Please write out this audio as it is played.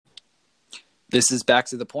This is Back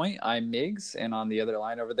to the Point. I'm Miggs, and on the other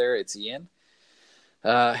line over there, it's Ian.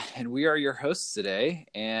 And we are your hosts today.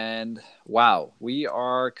 And wow, we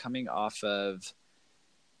are coming off of,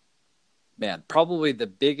 probably the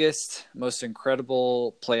biggest, most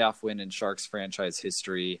incredible playoff win in Sharks franchise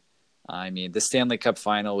history. I mean, the Stanley Cup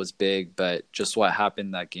final was big, but just what happened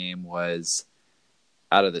in that game was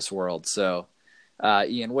out of this world. So,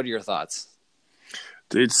 Ian, what are your thoughts?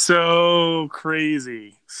 Dude, so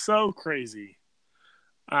crazy. So crazy.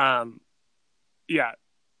 Yeah,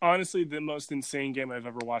 honestly, the most insane game I've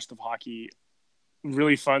ever watched of hockey.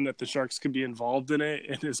 Really fun that the Sharks could be involved in it,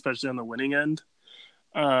 and especially on the winning end.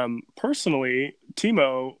 Personally,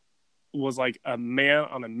 Timo was like a man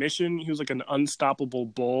on a mission. He was like an unstoppable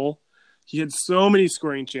bull. He had so many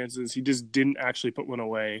scoring chances. He just didn't actually put one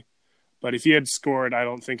away. But if he had scored, I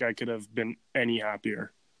don't think I could have been any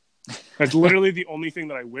happier. That's literally the only thing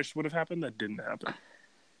that I wish would have happened that didn't happen.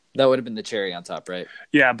 That would have been the cherry on top, right?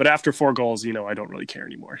 Yeah, but after 4 goals, I don't really care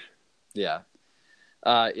anymore. Yeah.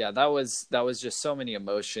 That was just so many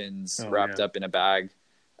emotions wrapped up in a bag.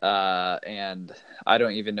 And I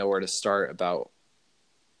don't even know where to start about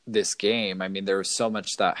this game. I mean, there was so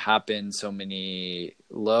much that happened, so many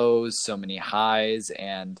lows, so many highs.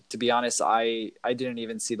 And to be honest, I didn't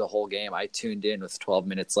even see the whole game. I tuned in with 12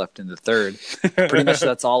 minutes left in the third. Pretty much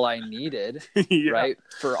that's all I needed, Yeah. right?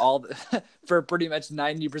 For pretty much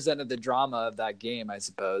 90% of the drama of that game, I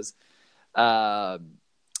suppose. Yeah,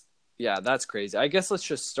 that's crazy. I guess let's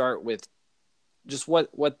just start with just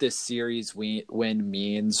what this series win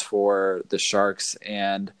means for the Sharks.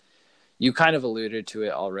 And you kind of alluded to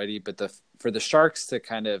it already, but for the Sharks to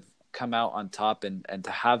kind of come out on top and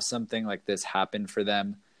to have something like this happen for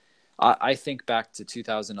them, I think back to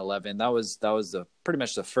 2011. That was pretty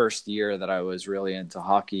much the first year that I was really into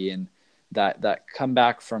hockey, and that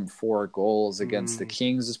comeback from 4 goals against the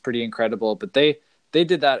Kings was pretty incredible. But they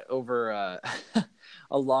did that over a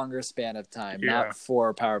longer span of time, not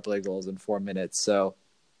 4 power play goals in 4 minutes. So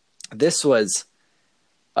this was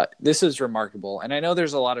remarkable. And I know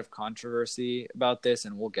there's a lot of controversy about this,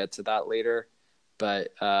 and we'll get to that later.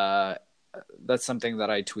 But that's something that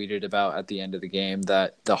I tweeted about at the end of the game,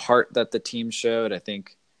 that the heart that the team showed, I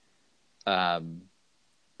think, I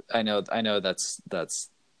know that's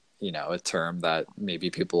a term that maybe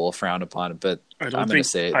people will frown upon, but I'm going to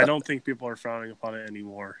say it. I don't think people are frowning upon it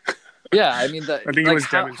anymore. Yeah, I mean, I think it was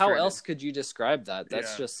how else could you describe that?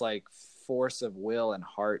 That's just like force of will and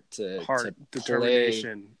heart to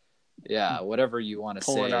determination. Play, whatever you want to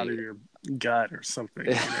say. Pull it out of your gut or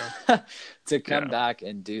something. To come back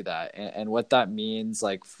and do that. And what that means,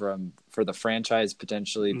 like, for the franchise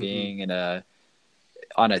potentially being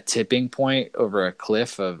on a tipping point over a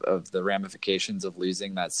cliff of the ramifications of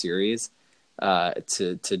losing that series,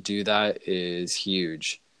 to do that is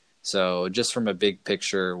huge. So just from a big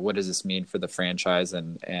picture, what does this mean for the franchise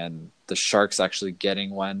and the Sharks actually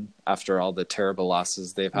getting one after all the terrible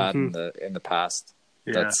losses they've had in the past?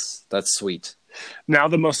 Yeah. That's sweet. Now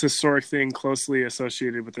the most historic thing closely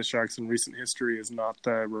associated with the Sharks in recent history is not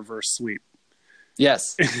the reverse sweep.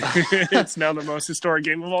 Yes. It's now the most historic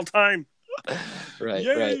game of all time. Right.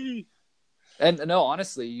 Yay! Right. And no,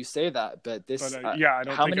 honestly, you say that, but this, I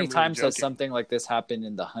don't how think many I'm times really has something like this happened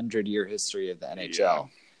in the 100-year history of the NHL? Yeah.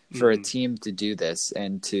 For a team to do this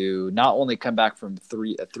and to not only come back from a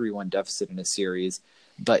 3-1 deficit in a series,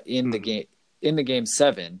 but in the game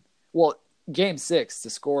 7, game 6 to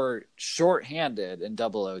score shorthanded in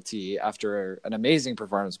double OT after an amazing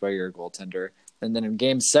performance by your goaltender, and then in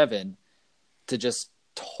game 7 to just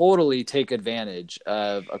totally take advantage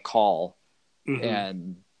of a call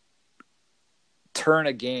and turn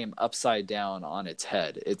a game upside down on its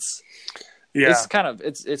head. It's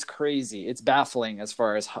crazy. It's baffling as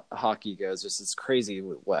far as hockey goes. It's crazy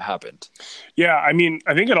what happened. Yeah, I mean,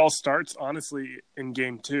 I think it all starts, honestly, in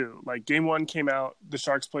game 2. Like, game 1 came out, the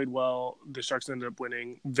Sharks played well, the Sharks ended up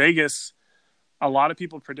winning. Vegas, a lot of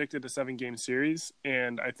people predicted a 7-game series,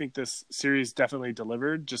 and I think this series definitely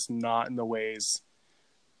delivered, just not in the ways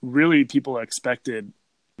really people expected.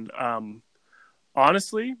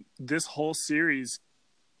 Honestly, this whole series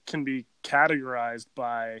can be categorized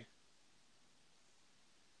by,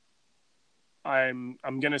 I'm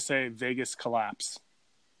going to say, Vegas collapse,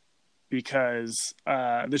 because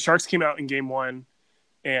the Sharks came out in game 1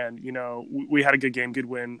 and, we had a good game, good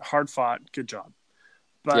win, hard fought, good job.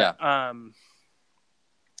 But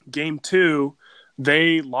game 2,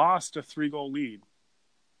 they lost a 3-goal lead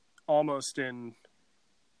almost in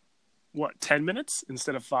 10 minutes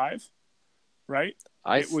instead of 5, right?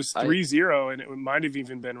 It was 3-0, and it might have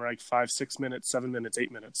even been like 5, 6 minutes, 7 minutes,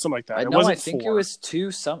 8 minutes, something like that. I think it was 2.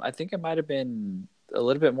 I think it might have been a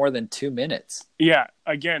little bit more than 2 minutes. Yeah,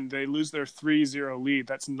 again, they lose their 3-0 lead.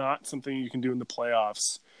 That's not something you can do in the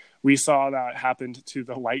playoffs. We saw that happened to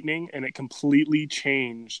the Lightning, and it completely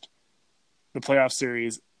changed the playoff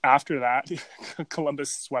series. After that,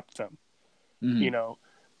 Columbus swept them. Mm-hmm. You know,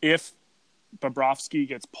 if Bobrovsky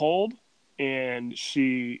gets pulled and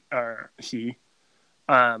if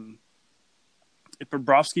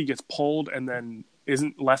Bobrovsky gets pulled and then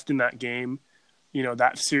isn't left in that game, you know,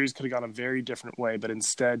 that series could have gone a very different way. But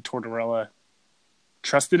instead, Tortorella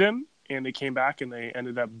trusted him, and they came back and they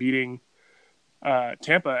ended up beating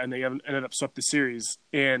Tampa, and they ended up swept the series.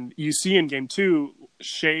 And you see in game 2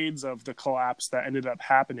 shades of the collapse that ended up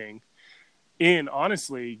happening in,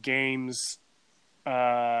 honestly, games 6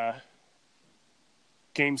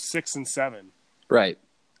 and 7. Right.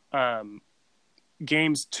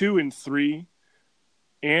 Games 2 and 3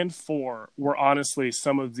 and 4 were honestly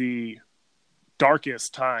some of the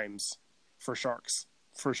darkest times for Sharks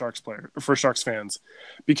fans,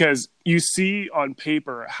 because you see on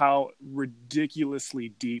paper how ridiculously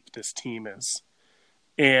deep this team is,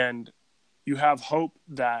 and you have hope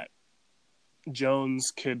that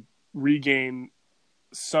Jones could regain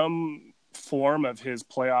some form of his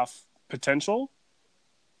playoff potential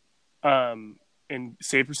and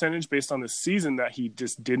save percentage based on the season that he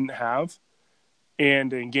just didn't have.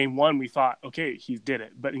 And in game 1, we thought, okay, he did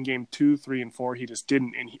it. But in game 2, 3, and 4, he just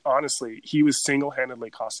didn't. And he was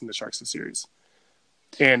single-handedly costing the Sharks the series.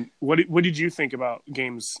 And what did you think about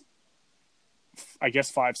games, I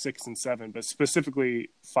guess, 5, 6, and 7, but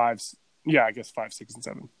specifically 5, 6, and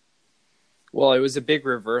 7? Well, it was a big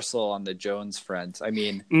reversal on the Jones front. I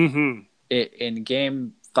mean, mm-hmm. in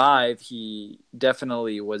game 5, he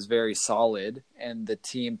definitely was very solid, and the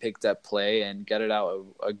team picked up play and got it out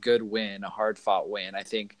a good win, a hard-fought win. I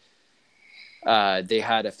think they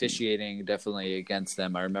had officiating definitely against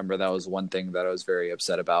them. I remember that was one thing that I was very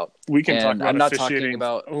upset about. We can talk about I'm not officiating talking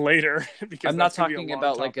about later. I'm not talking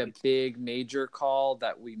about like a big major call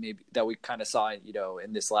that we kind of saw, you know,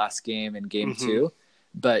 in this last game in game mm-hmm. 2,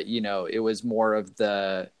 but you know, it was more of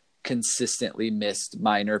the consistently missed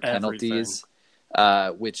minor penalties.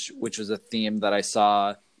 Which was a theme that I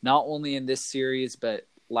saw not only in this series, but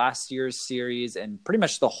last year's series and pretty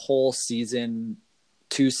much the whole season,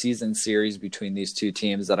 2-season series between these two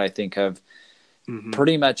teams that I think have mm-hmm.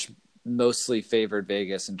 pretty much mostly favored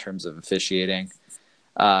Vegas in terms of officiating.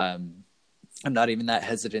 I'm not even that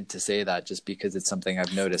hesitant to say that, just because it's something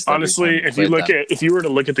I've noticed. Honestly, if you were to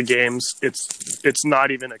look at the games, it's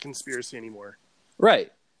not even a conspiracy anymore.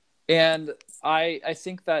 Right. And I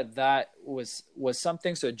think that was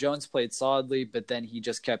something. So Jones played solidly, but then he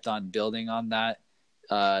just kept on building on that.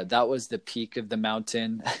 That was the peak of the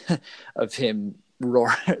mountain of him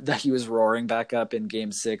that he was roaring back up in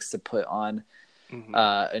game 6 to put on mm-hmm.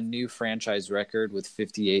 A new franchise record with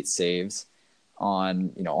 58 saves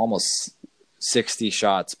on, you know, almost 60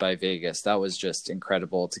 shots by Vegas. That was just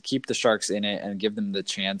incredible to keep the Sharks in it and give them the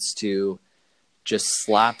chance to just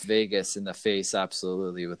slap Vegas in the face,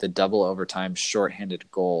 absolutely, with a double overtime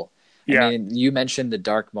shorthanded goal. Yeah. I mean, you mentioned the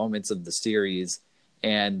dark moments of the series,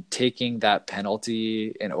 and taking that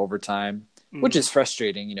penalty in overtime, which is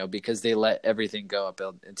frustrating, you know, because they let everything go up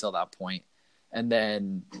until that point. And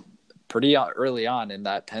then pretty early on in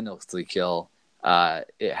that penalty kill,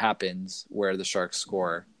 it happens where the Sharks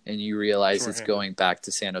score, and you realize it's going back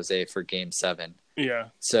to San Jose for game 7. Yeah.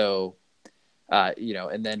 So, you know,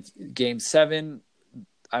 and then game 7,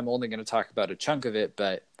 I'm only going to talk about a chunk of it,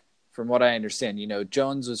 but from what I understand, you know,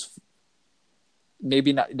 Jones was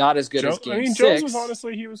maybe not as good as game 6. Jones was,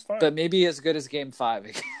 honestly, he was fine. But maybe as good as game 5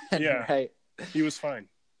 again. Yeah. Right? He was fine.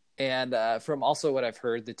 And from also what I've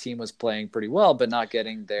heard, the team was playing pretty well, but not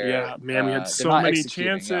getting there. Yeah, man, we had so many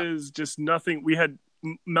chances, just nothing. We had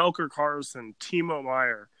Melker Karlsson, Timo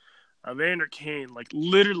Meier, Evander Kane, like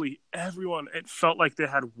literally everyone. It felt like they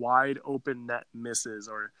had wide open net misses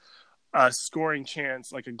or a scoring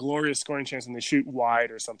chance, like a glorious scoring chance, and they shoot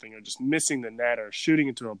wide or something, or just missing the net or shooting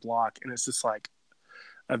into a block. And it's just like,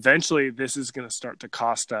 eventually this is going to start to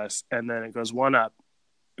cost us. And then it goes 1-up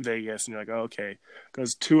Vegas, and you're like, oh, okay. It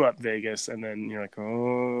goes 2-up Vegas, and then you're like,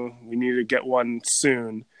 oh, we need to get one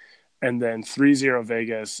soon. And then 3-0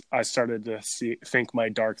 Vegas, I started to think my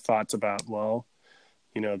dark thoughts about, well,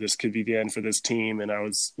 you know, this could be the end for this team. And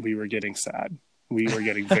we were getting sad. We were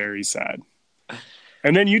getting very sad.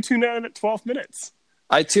 And then you tuned out at 12 minutes.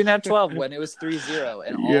 I tuned out 12 when it was 3-0,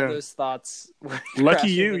 and all those thoughts were lucky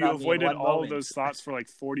you avoided all of those thoughts for like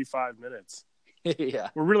 45 minutes. Yeah.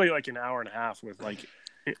 We're really like an hour and a half with like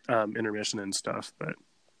intermission and stuff, but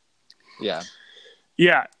yeah.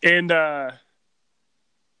 And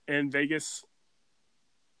Vegas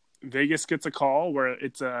Vegas gets a call where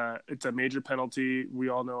it's a major penalty. We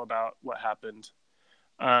all know about what happened.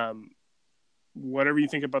 Whatever you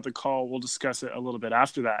think about the call, we'll discuss it a little bit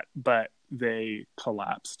after that. But they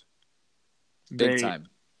collapsed. Big time.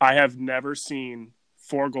 I have never seen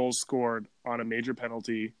 4 goals scored on a major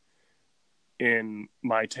penalty in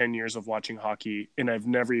my 10 years of watching hockey, and I've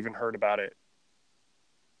never even heard about it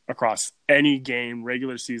across any game,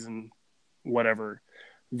 regular season, whatever.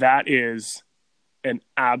 That is an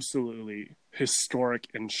absolutely historic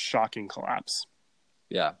and shocking collapse.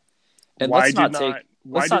 Yeah. And let's not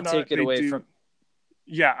take it away from...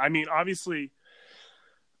 Yeah, I mean, obviously,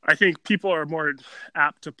 I think people are more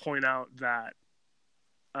apt to point out that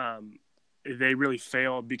they really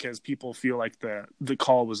failed because people feel like the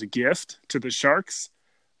call was a gift to the Sharks,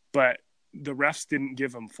 but the refs didn't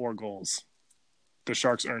give them 4 goals. The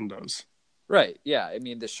Sharks earned those. Right. Yeah. I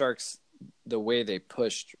mean, the Sharks, the way they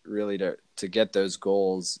pushed really to get those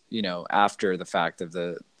goals, you know, after the fact of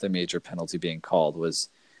the major penalty being called was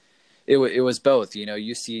it was both. You know,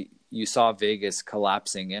 you saw Vegas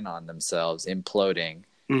collapsing in on themselves, imploding.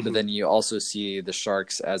 Mm-hmm. But then you also see the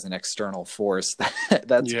Sharks as an external force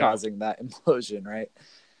that's causing that implosion, right?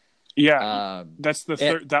 Yeah, that's the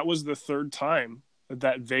third. That was the third time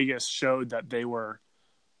that Vegas showed that they were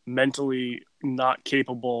mentally not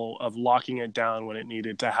capable of locking it down when it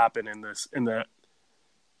needed to happen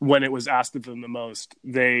when it was asked of them the most.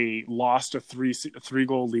 They lost a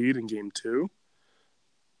 3-goal lead in game 2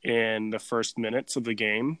 in the first minutes of the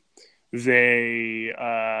game. They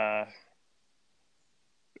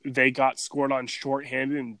got scored on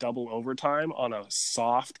shorthanded in double overtime on a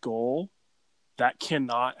soft goal. That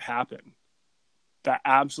cannot happen. That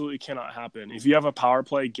absolutely cannot happen. If you have a power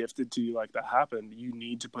play gifted to you like that happened, you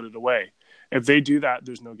need to put it away. If they do that,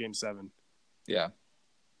 there's no game 7. Yeah.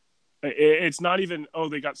 It's not even,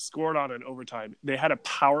 they got scored on in overtime. They had a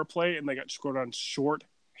power play and they got scored on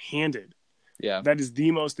short-handed. Yeah. That is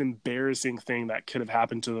the most embarrassing thing that could have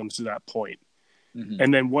happened to them to that point. Mm-hmm.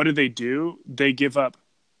 And then what do? They give up,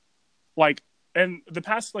 and the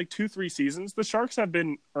past 2-3 seasons, the Sharks have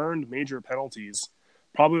been earned major penalties,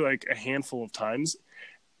 probably a handful of times.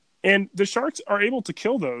 And the Sharks are able to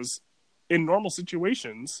kill those in normal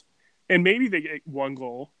situations. And maybe they get 1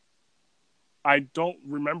 goal. I don't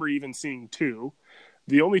remember even seeing 2.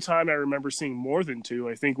 The only time I remember seeing more than 2,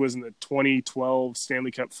 I think, was in the 2012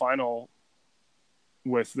 Stanley Cup final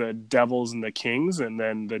with the Devils and the Kings. And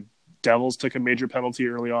then the Devils took a major penalty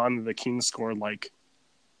early on, and the Kings scored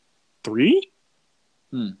 3.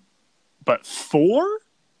 But 4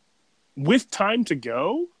 with time to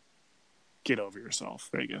go? Get over yourself,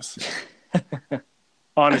 Vegas.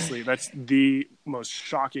 Honestly, that's the most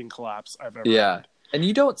shocking collapse I've ever heard. And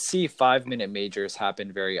you don't see 5-minute majors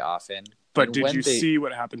happen very often. But did you see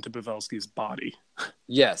what happened to Pavelski's body?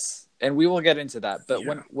 Yes, and we will get into that. But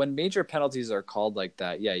when major penalties are called like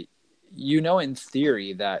that, you know in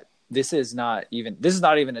theory that this is not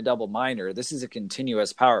even a double minor. This is a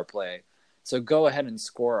continuous power play. So go ahead and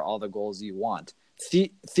score all the goals you want.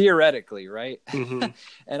 Theoretically, right? Mm-hmm.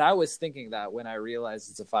 And I was thinking that when I realized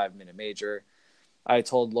it's a 5-minute major. I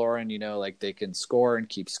told Lauren, they can score and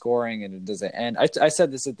keep scoring and it doesn't end. I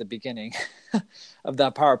said this at the beginning of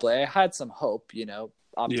that power play. I had some hope,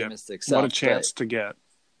 optimistic self. What a chance to get.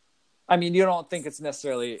 I mean, you don't think it's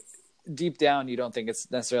necessarily deep down, you don't think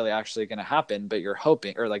it's necessarily actually going to happen, but you're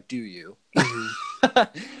hoping, or do you?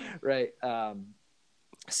 Mm-hmm. Right.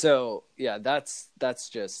 So yeah, that's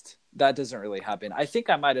just, that doesn't really happen. I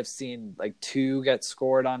think I might've seen 2 get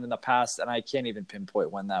scored on in the past, and I can't even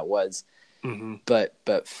pinpoint when that was. Mm-hmm.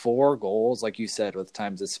 But 4 goals, like you said, with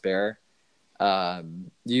time to spare,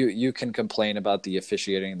 you can complain about the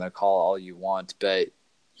officiating and the call all you want, but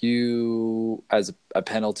you, as a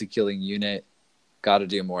penalty killing unit, got to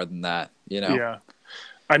do more than that, Yeah.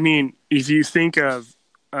 I mean, if you think of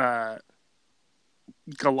Gallant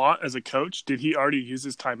as a coach, did he already use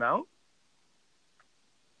his timeout?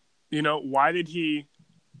 Why did he?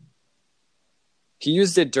 He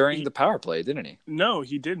used it during the power play, didn't he? No,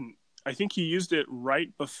 he didn't. I think he used it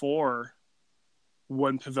right before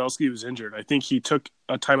when Pavelski was injured. I think he took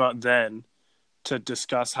a timeout then to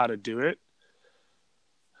discuss how to do it.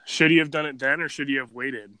 Should he have done it then, or should he have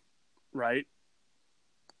waited? Right?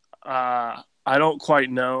 I don't quite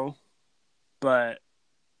know, but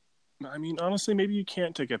I mean, honestly, maybe you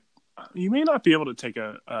can't you may not be able to take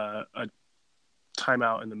a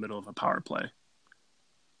timeout in the middle of a power play.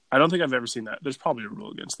 I don't think I've ever seen that. There's probably a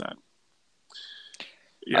rule against that.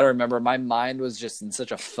 Yeah. I don't remember. My mind was just in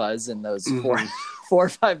such a fuzz in those 4 or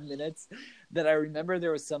 5 minutes that I remember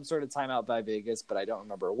there was some sort of timeout by Vegas, but I don't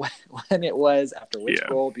remember when it was, after which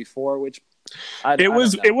goal, before which I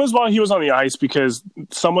was don't know. while he was on the ice because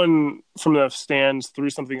someone from the stands threw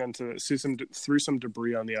some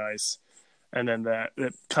debris on the ice, and then that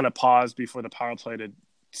kind of paused before the power play to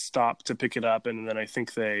stop to pick it up, and then I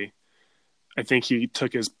think he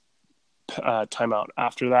took his timeout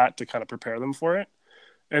after that to kind of prepare them for it,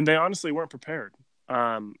 and they honestly weren't prepared.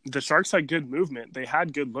 The Sharks had good movement. They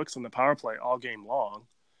had good looks on the power play all game long.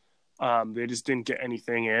 They just didn't get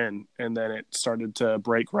anything in, and then it started to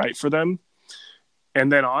break right for them. And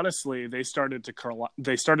then honestly, they started to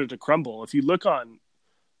crumble. If you look on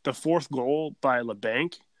the fourth goal by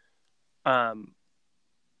LeBanc,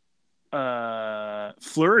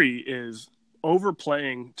 Fleury is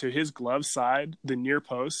overplaying to his glove side, the near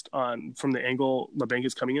post from the angle LeBanc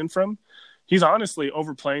is coming in from. He's honestly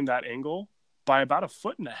overplaying that angle by about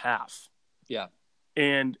 1.5 feet. Yeah.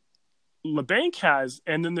 And LeBanc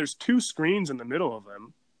and then there's 2 screens in the middle of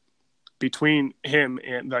them between him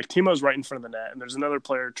and like Timo's right in front of the net, and there's another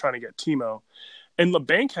player trying to get Timo. And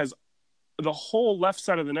LeBanc has the whole left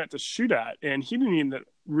side of the net to shoot at, and he didn't even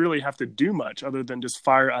really have to do much other than just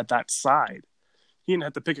fire at that side. He didn't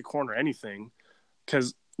have to pick a corner or anything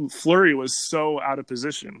because Fleury was so out of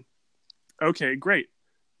position. Okay, great.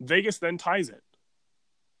 Vegas then ties it.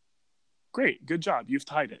 Great, good job. You've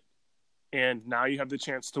tied it. And now you have the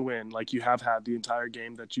chance to win like you have had the entire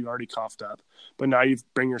game that you already coughed up. But now you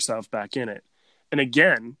bring yourself back in it. And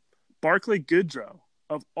again, Barclay Goodrow,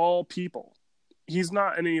 of all people, he's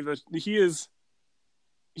not any of the... He is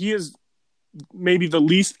maybe the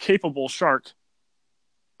least capable Shark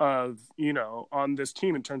of, on this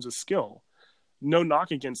team in terms of skill. No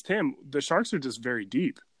knock against him. The Sharks are just very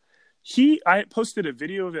deep. I posted a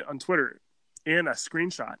video of it on Twitter and a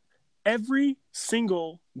screenshot. Every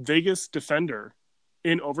single Vegas defender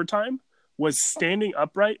in overtime was standing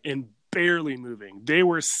upright and barely moving. They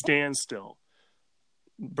were standstill.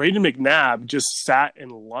 Braden McNabb just sat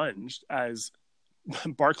and lunged as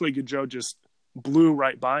Barclay Goodrow just blew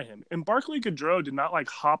right by him. And Barclay Goodrow did not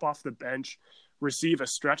hop off the bench, receive a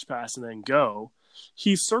stretch pass, and then go.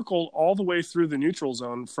 He circled all the way through the neutral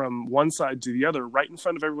zone from one side to the other right in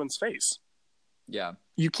front of everyone's face. Yeah.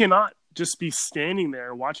 You cannot just be standing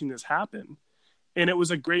there watching this happen. And it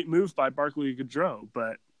was a great move by Barclay Goodrow,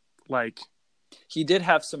 but he did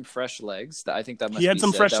have some fresh legs. I think that must he had be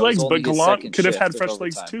some said. fresh legs, but Gallant could have had fresh overtime.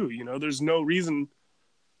 legs too. There's no reason.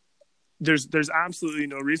 There's absolutely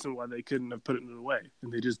no reason why they couldn't have put it in the way,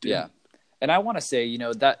 and they just did. Yeah, and I want to say,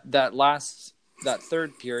 that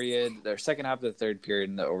third period, their second half of the third period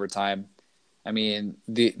in the overtime. I mean,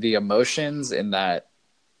 the emotions in that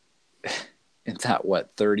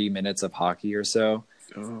 30 minutes of hockey or so.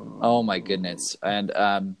 Oh my goodness. And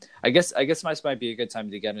I guess this might be a good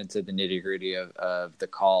time to get into the nitty-gritty of the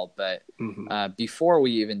call, but before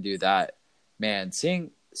we even do that, man,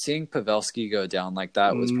 seeing Pavelski go down like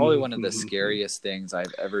that was probably one of the scariest things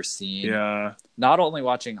I've ever seen. Yeah. Not only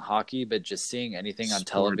watching hockey, but just seeing anything on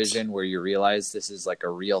television where you realize this is a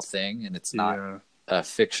real thing and it's not a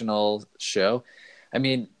fictional show. I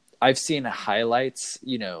mean, I've seen highlights,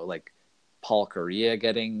 Paul Correa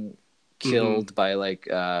getting killed by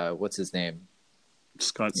what's his name?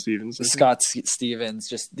 Scott Stevens. Stevens,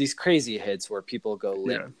 just these crazy hits where people go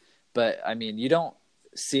limp. Yeah. But I mean,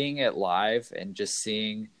 seeing it live and just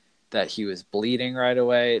seeing that he was bleeding right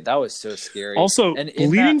away, that was so scary. Also, and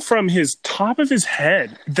bleeding from his top of his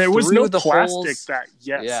head. There was no plastic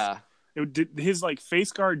his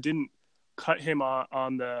face guard didn't cut him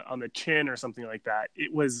on the chin or something like that.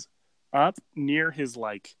 It was up near his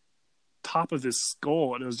top of his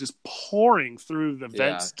skull, and it was just pouring through the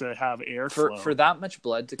vents to have airflow. For that much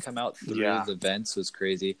blood to come out through the vents was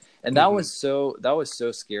crazy, and that was so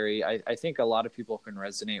scary. I think a lot of people can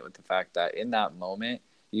resonate with the fact that in that moment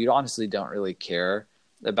you honestly don't really care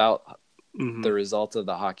about the result of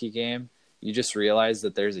the hockey game. You just realize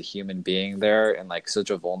that there's a human being there in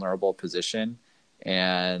such a vulnerable position,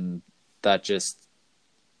 and that just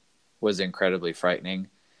was incredibly frightening.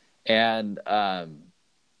 And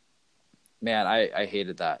man, I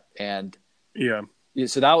hated that. And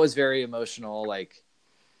so that was very emotional. Like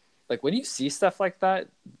when you see stuff like that,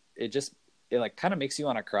 it kind of makes you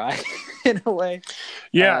want to cry in a way.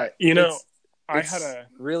 Yeah. It's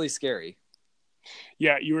really scary.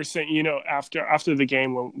 Yeah. You were saying, after the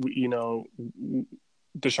game when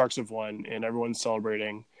the Sharks have won and everyone's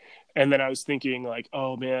celebrating. And then I was thinking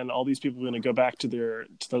oh man, all these people are going to go back to their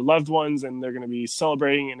loved ones and they're going to be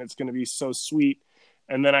celebrating and it's going to be so sweet.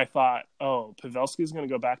 And then I thought, Pavelski is going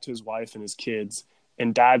to go back to his wife and his kids,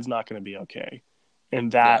 and Dad's not going to be okay.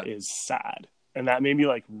 And that is sad. And that made me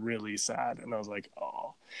like really sad. And I was like,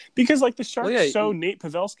 oh, because like the Sharks show Nate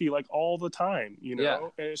Pavelski like all the time, you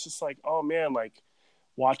know, and it's just like, oh man, like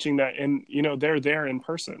watching that, and you know, they're there in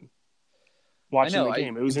person watching the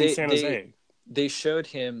game. It was in San Jose. They showed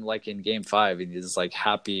him like in Game 5, and he's like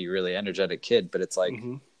happy, really energetic kid, but it's like,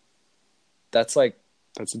 that's a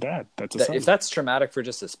dad. That's a son. If that's traumatic for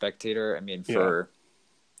just a spectator, I mean,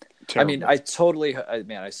 I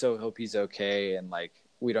so hope he's okay, and like,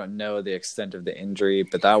 we don't know the extent of the injury,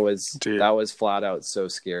 but that was flat out so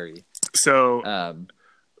scary. So,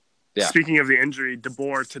 speaking of the injury,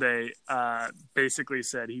 DeBoer today basically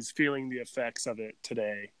said he's feeling the effects of it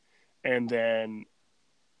today. And then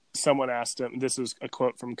someone asked him, this was a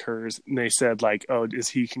quote from Kurz, and they said like, oh, is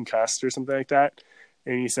he concussed or something like that?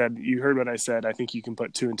 And he said, you heard what I said. I think you can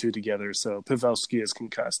put 2 and 2 together. So Pavelski is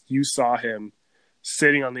concussed. You saw him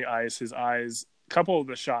sitting on the ice, his eyes, couple of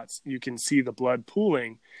the shots, you can see the blood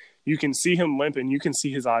pooling, you can see him limp, and you can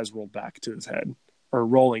see his eyes rolled back to his head, or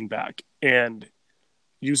rolling back, and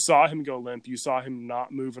you saw him go limp. You saw him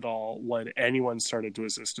not move at all when anyone started to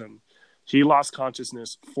assist him. He lost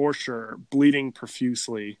consciousness for sure, bleeding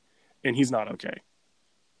profusely, and he's not okay.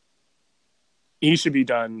 He should be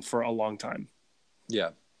done for a long time.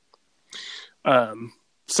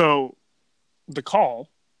 So the call,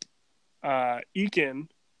 Eakin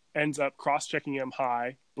ends up cross-checking him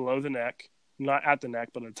high, below the neck, not at the neck,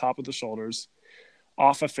 but at the top of the shoulders,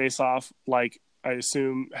 off a face-off, like I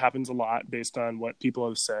assume happens a lot based on what people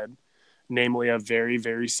have said, namely a very,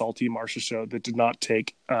 very salty Marcia Show that did not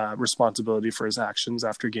take responsibility for his actions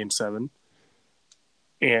after Game 7.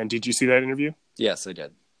 And did you see that interview? Yes, I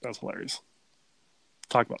did. That was hilarious.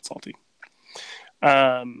 Talk about salty.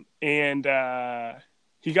 And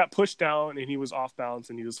he got pushed down, and he was off balance,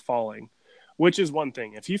 and he was falling. Which is one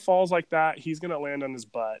thing. If he falls like that, he's going to land on his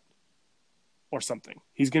butt or something.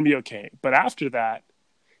 He's going to be okay. But after that,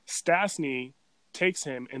 Stastny takes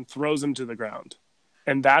him and throws him to the ground.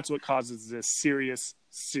 And that's what causes this serious,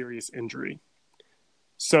 serious injury.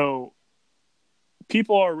 So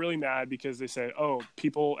people are really mad because they say, oh,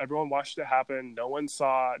 everyone watched it happen. No one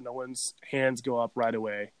saw, no one's hands go up right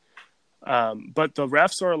away. But the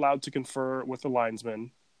refs are allowed to confer with the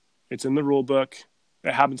linesman. It's in the rule book.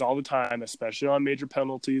 It happens all the time, especially on major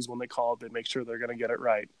penalties. When they call it, they make sure they're going to get it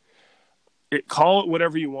right. Call it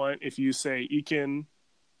whatever you want. If you say Eakin,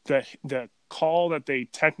 the call that they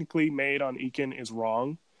technically made on Eakin is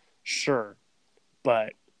wrong, sure.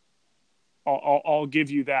 But I'll give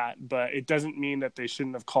you that. But it doesn't mean that they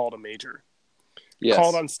shouldn't have called a major. Yes.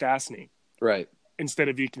 Called on Stastny. Right. Instead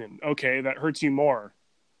of Eakin. Okay, that hurts you more.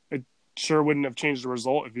 It sure wouldn't have changed the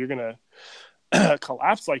result if you're going to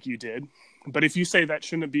collapse like you did. But if you say that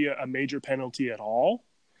shouldn't be a major penalty at all,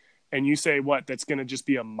 and you say that's going to just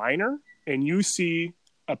be a minor, and you see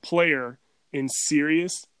a player in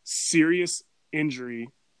serious, serious injury,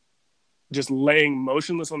 just laying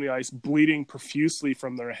motionless on the ice, bleeding profusely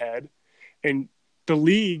from their head, and the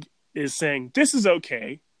league is saying, this is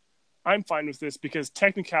okay, I'm fine with this because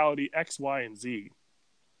technicality X, Y, and Z.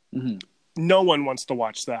 Mm-hmm. No one wants to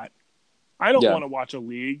watch that. I don't want to watch a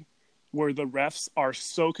league where the refs are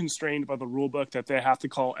so constrained by the rule book that they have to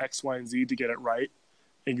call X, Y, and Z to get it right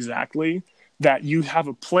exactly, that you have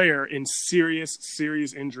a player in serious,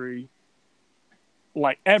 serious injury,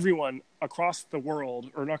 like everyone across the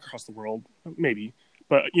world, or not across the world, maybe,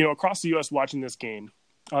 but, you know, across the U.S. watching this game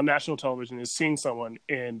on national television is seeing someone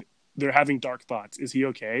and they're having dark thoughts. Is he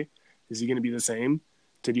okay? Is he going to be the same?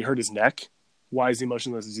 Did he hurt his neck? Why is he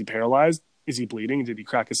motionless? Is he paralyzed? Is he bleeding? Did he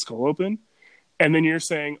crack his skull open? And then you're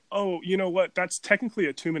saying, oh, you know what? That's technically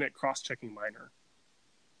a 2-minute cross-checking minor.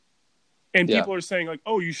 And people are saying, like,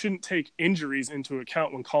 oh, you shouldn't take injuries into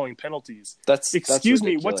account when calling penalties. Excuse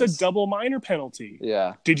me, what's a double minor penalty?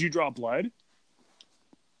 Yeah. Did you draw blood?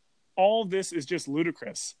 All this is just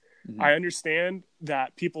ludicrous. Mm-hmm. I understand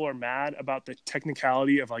that people are mad about the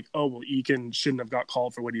technicality of like, oh, well, Eakin shouldn't have got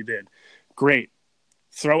called for what he did. Great.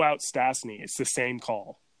 Throw out Stastny. It's the same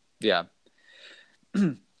call. Yeah.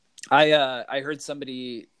 I heard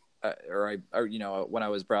somebody, or when I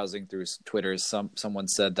was browsing through Twitter, someone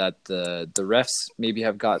said that the refs maybe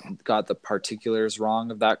have got the particulars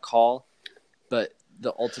wrong of that call, but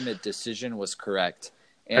the ultimate decision was correct.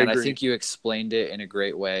 And I think you explained it in a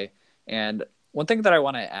great way. And one thing that I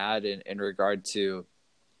want to add in regard to,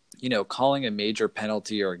 calling a major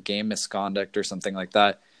penalty or game misconduct or something like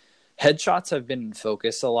that, headshots have been in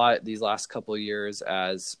focus a lot these last couple of years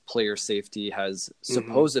as player safety has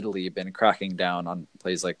supposedly been cracking down on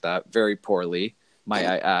plays like that very poorly, might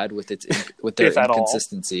I add, with their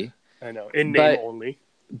inconsistency. I know, in name only.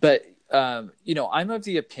 But I'm of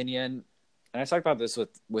the opinion and I talked about this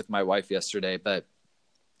with my wife yesterday, but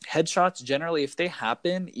headshots generally, if they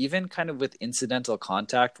happen, even kind of with incidental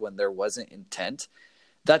contact when there wasn't intent,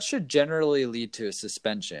 that should generally lead to a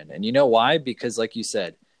suspension. And you know why? Because like you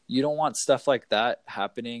said, you don't want stuff like that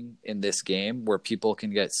happening in this game where people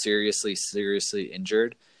can get seriously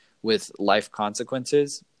injured with life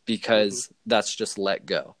consequences because that's just let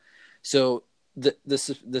go. So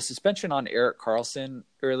the suspension on Erik Karlsson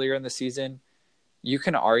earlier in the season, you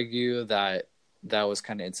can argue that was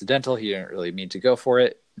kind of incidental. He didn't really mean to go for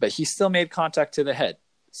it, but he still made contact to the head.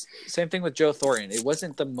 Same thing with Joe Thornton. It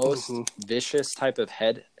wasn't the most vicious type of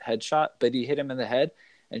headshot, but he hit him in the head.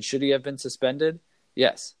 And should he have been suspended?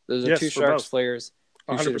 Yes. Those are two Sharks players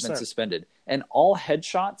who 100%. Should have been suspended. And all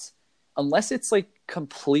headshots, unless it's like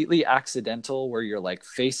completely accidental where you're like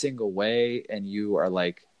facing away and you are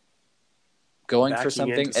like going for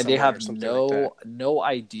something and they have no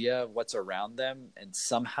idea of what's around them and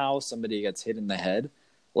somehow somebody gets hit in the head,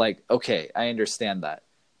 like, okay, I understand that.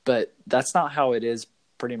 But that's not how it is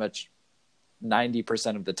pretty much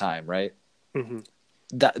 90% of the time, right? Mm-hmm.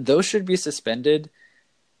 Those should be suspended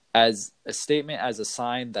as a statement, as a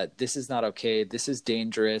sign that this is not okay, this is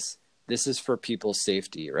dangerous, this is for people's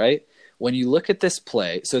safety, right? When you look at this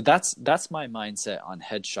play, so that's my mindset on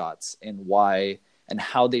headshots and why and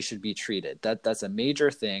how they should be treated. That's a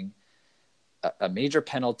major thing, a major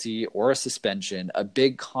penalty or a suspension, a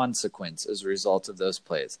big consequence as a result of those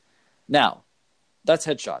plays. Now, that's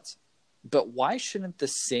headshots. But why shouldn't the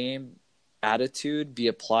same attitude be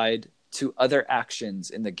applied to other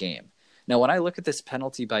actions in the game? Now, when I look at this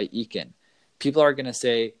penalty by Eakin, people are going to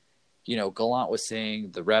say, you know, Gallant was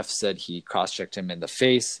saying the ref said he cross-checked him in the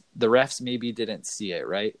face. The refs maybe didn't see it,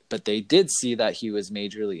 right? But they did see that he was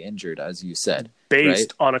majorly injured, as you said.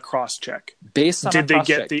 Based on a cross-check. Did they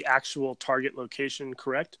get the actual target location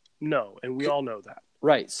correct? No, and we all know that.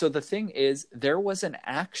 Right. So the thing is, there was an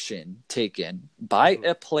action taken by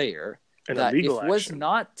a player that if was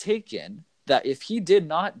not taken, that if he did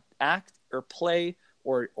not act or play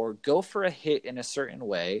or go for a hit in a certain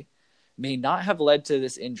way, may not have led to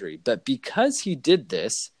this injury. But because he did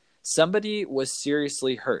this, somebody was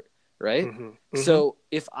seriously hurt, right? Mm-hmm. Mm-hmm. So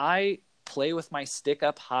if I play with my stick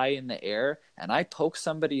up high in the air and I poke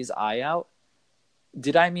somebody's eye out,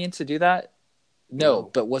 did I mean to do that? No,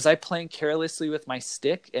 but was I playing carelessly with my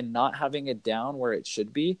stick and not having it down where it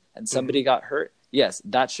should be and somebody got hurt? Yes,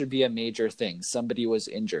 that should be a major thing. Somebody was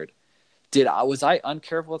injured. Was I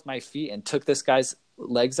uncareful with my feet and took this guy's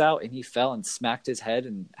legs out and he fell and smacked his head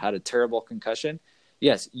and had a terrible concussion?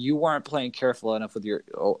 Yes, you weren't playing careful enough with your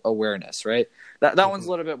awareness, right? That one's a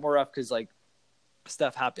little bit more rough because like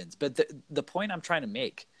stuff happens. But the point I'm trying to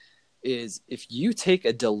make is if you take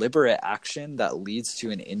a deliberate action that leads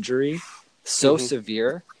to an injury so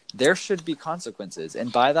severe, there should be consequences.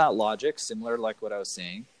 And by that logic, similar like what I was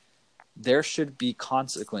saying, there should be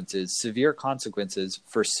consequences, severe consequences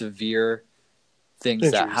for severe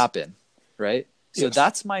things that happen, right? So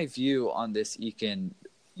that's my view on this Eakin.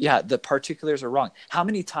 Yeah, the particulars are wrong. How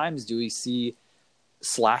many times do we see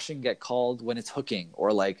slashing get called when it's hooking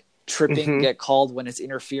or like tripping get called when it's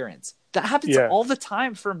interference? That happens all the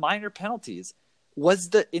time for minor penalties. Was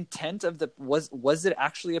the intent of was it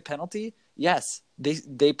actually a penalty? Yes.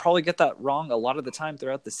 They probably get that wrong a lot of the time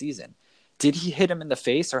throughout the season. Did he hit him in the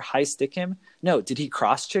face or high stick him? No. Did he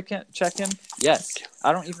cross check him? Yes.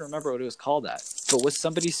 I don't even remember what it was called at. But was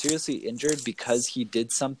somebody seriously injured because he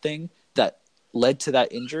did something that led to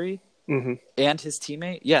that injury and his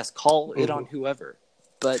teammate? Yes. Call it on whoever.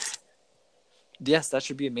 But yes, that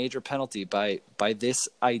should be a major penalty by this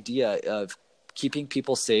idea of keeping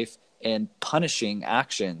people safe and punishing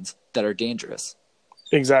actions that are dangerous.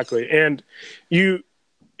 Exactly. And you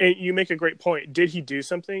make a great point. Did he do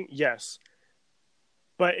something? Yes.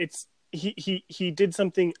 But he did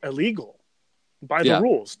something illegal by the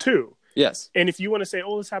rules too. Yes. And if you want to say,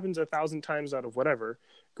 oh, this happens 1,000 times out of whatever,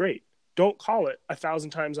 great. Don't call it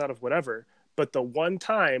 1,000 times out of whatever. But the one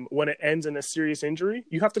time when it ends in a serious injury,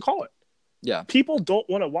 you have to call it. Yeah. People don't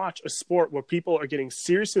want to watch a sport where people are getting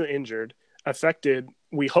seriously injured, affected.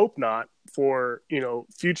 We hope not for,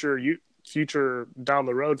 future down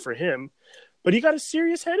the road for him. But he got a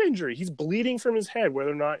serious head injury. He's bleeding from his head,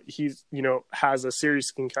 whether or not he's, has a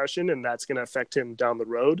serious concussion and that's going to affect him down the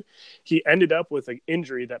road. He ended up with an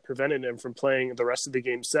injury that prevented him from playing the rest of the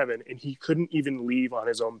Game 7, and he couldn't even leave on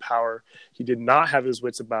his own power. He did not have his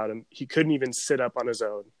wits about him. He couldn't even sit up on his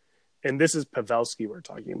own. And this is Pavelski we're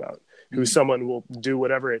talking about, who's someone who will do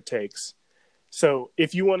whatever it takes. So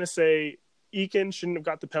if you want to say Eakin shouldn't have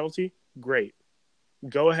got the penalty, great.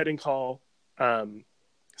 Go ahead and call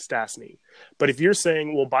Stastny. But if you're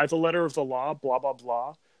saying, well, by the letter of the law, blah, blah,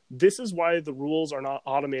 blah, This is why the rules are not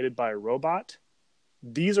automated by a robot.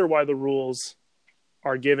 These are why the rules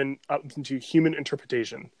are given up to human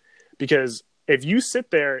interpretation. Because if you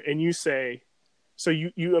sit there and you say, so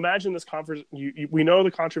you imagine this conference, we know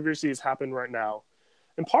the controversy has happened right now.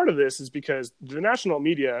 And part of this is because the national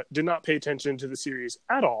media did not pay attention to the series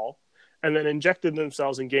at all, and then injected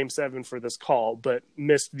themselves in Game 7 for this call, but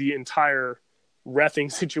missed the entire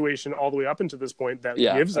reffing situation all the way up until this point that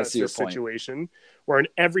gives us this situation where in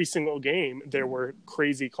every single game there were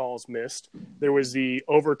crazy calls missed. There was the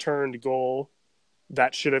overturned goal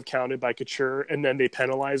that should have counted by Couture, and then they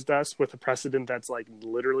penalized us with a precedent that's like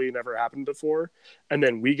literally never happened before, and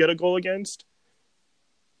then we get a goal against.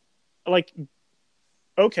 Like,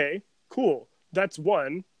 okay, cool. That's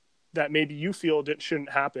one that maybe you feel that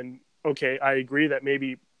shouldn't happen. Okay, I agree that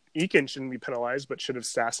maybe Eakin shouldn't be penalized, but should have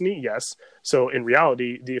Stastny? Yes. So in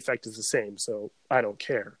reality, the effect is the same. So I don't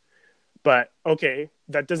care. But okay,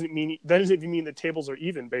 that doesn't even mean the tables are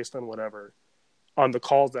even based on whatever, on the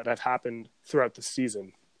calls that have happened throughout the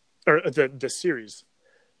season or the series.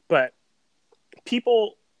 But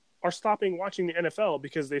people are stopping watching the NFL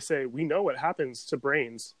because they say, we know what happens to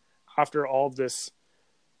brains after all of this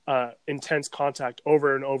intense contact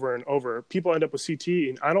over and over and over. People end up with CT,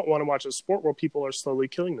 and I don't want to watch a sport where people are slowly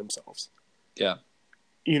killing themselves. Yeah.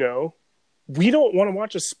 You know, we don't want to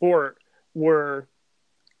watch a sport where,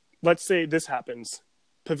 let's say this happens.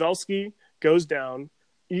 Pavelski goes down,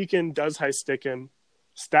 Eakin does high stick him,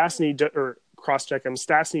 or cross check him.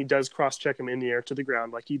 Stastny does cross check him in the air to the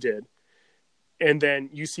ground like he did. And then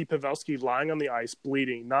you see Pavelski lying on the ice,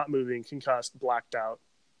 bleeding, not moving, concussed, blacked out.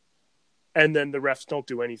 And then the refs don't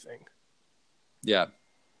do anything. Yeah.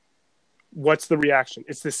 What's the reaction?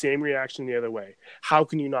 It's the same reaction the other way. How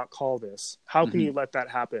can you not call this? How can you let that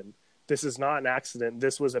happen? This is not an accident.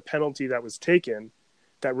 This was a penalty that was taken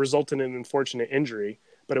that resulted in an unfortunate injury,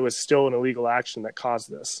 but it was still an illegal action that caused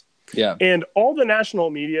this. Yeah. And all the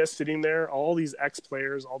national media sitting there, all these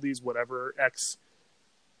ex-players, all these whatever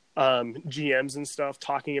GMs and stuff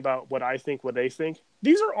talking about what I think, what they think.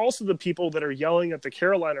 These are also the people that are yelling at the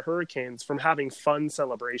Carolina Hurricanes from having fun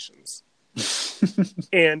celebrations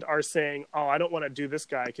and are saying, oh, I don't want to do this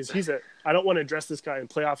guy because I don't want to address this guy in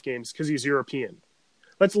playoff games because he's European.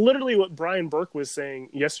 That's literally what Brian Burke was saying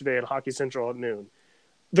yesterday at Hockey Central at noon.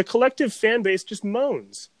 The collective fan base just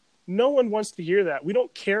moans. No one wants to hear that. We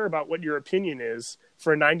don't care about what your opinion is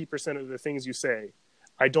for 90% of the things you say.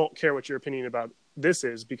 I don't care what your opinion about this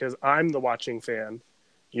is because I'm the watching fan.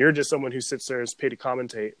 You're just someone who sits there and is paid to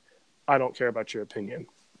commentate. I don't care about your opinion.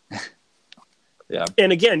 Yeah.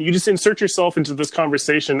 And again, you just insert yourself into this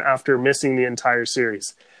conversation after missing the entire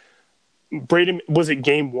series. Was it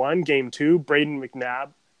game 1, game 2? Braden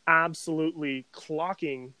McNabb absolutely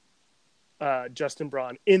clocking Justin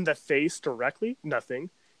Braun in the face directly.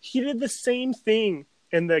 Nothing. He did the same thing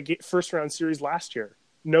in the first round series last year.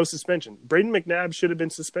 No suspension. Braden McNabb should have been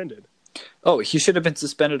suspended. Oh, he should have been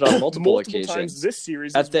suspended on multiple occasions times this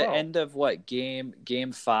series. At the end of what game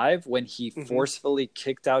 5 when he forcefully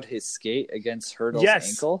kicked out his skate against Hurdle's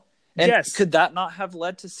ankle. And could that not have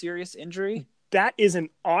led to serious injury? That is an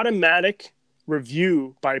automatic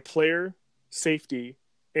review by player safety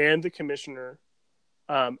and the commissioner,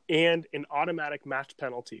 and an automatic match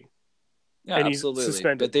penalty. Yeah, and absolutely. He's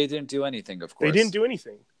suspended. But they didn't do anything, of course. They didn't do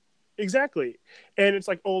anything. Exactly. And it's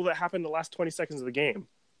like, oh, that happened the last 20 seconds of the game.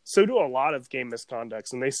 So do a lot of game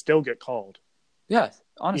misconducts, and they still get called. Yeah,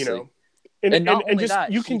 honestly. You know? And not only just,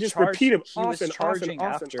 that, you can just repeat them off and off and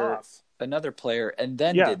off and off. Another player, and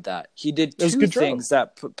then did that. He did two things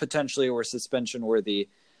that potentially were suspension worthy,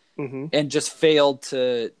 and just failed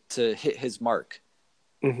to hit his mark.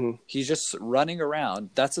 He's just running around.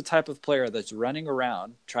 That's the type of player that's running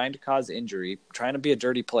around, trying to cause injury, trying to be a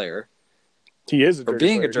dirty player. He is a dirty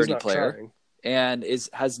being player. a dirty player, and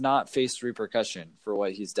has not faced repercussion for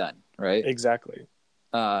what he's done. Right? Exactly.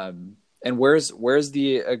 And where's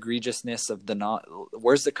the egregiousness of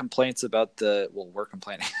where's the complaints about we're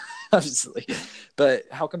complaining, obviously, but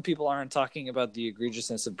how come people aren't talking about the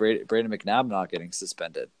egregiousness of Braden McNabb not getting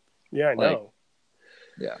suspended? Yeah, I know.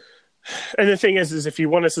 Yeah. And the thing is if you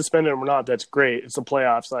want to suspend him or not, that's great. It's the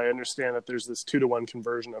playoffs. I understand that there's this 2-to-1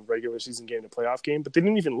 conversion of regular season game to playoff game, but they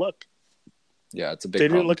didn't even look. Yeah, it's a big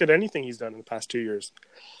problem. Didn't look at anything he's done in the past 2 years.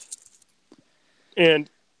 And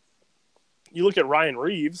you look at Ryan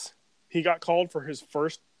Reeves, he got called for his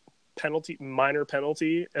first minor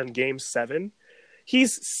penalty in game 7.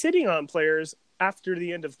 He's sitting on players after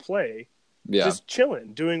the end of play, just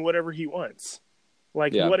chilling, doing whatever he wants.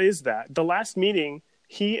 What is that? The last meeting,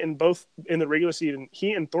 he and both in the regular season,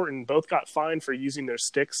 he and Thornton both got fined for using their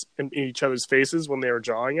sticks in each other's faces when they were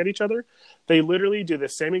jawing at each other. They literally do the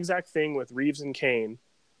same exact thing with Reeves and Kane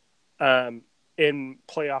in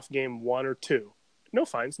playoff game 1 or 2. No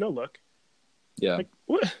fines, no look. Yeah. Like,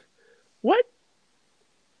 what?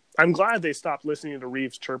 I'm glad they stopped listening to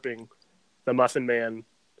Reeves chirping the Muffin Man.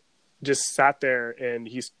 Just sat there and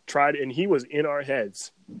he was in our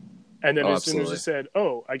heads. And then as soon as he said,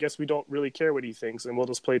 I guess we don't really care what he thinks and we'll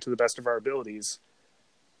just play to the best of our abilities,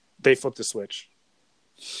 they flipped the switch.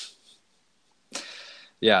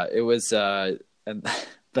 Yeah, it was, and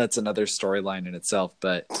that's another storyline in itself.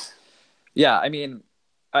 But yeah, I mean,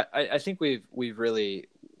 I think we've really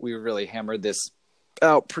hammered this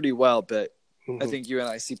out pretty well, but I think you and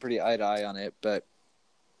I see pretty eye to eye on it. But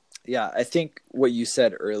yeah, I think what you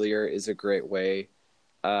said earlier is a great way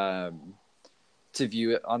to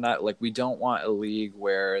view it on that. Like, we don't want a league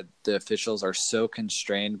where the officials are so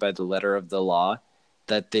constrained by the letter of the law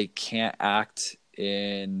that they can't act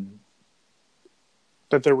in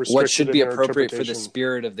that they're what should be appropriate for the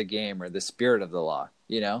spirit of the game or the spirit of the law,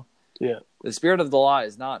 you know? Yeah. The spirit of the law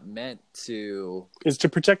is not meant to... is to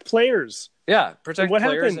protect players. Yeah, protect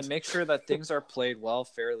players and make sure that things are played well,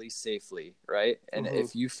 fairly, safely, right? And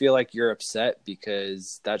if you feel like you're upset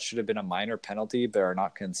because that should have been a minor penalty, but are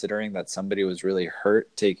not considering that somebody was really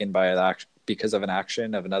hurt taken by because of an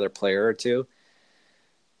action of another player or two,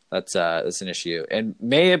 that's an issue. And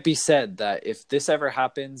may it be said that if this ever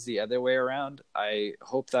happens the other way around, I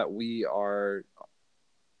hope that we are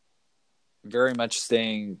very much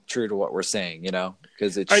staying true to what we're saying, you know,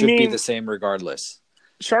 because it should be the same regardless.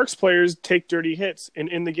 Sharks players take dirty hits, and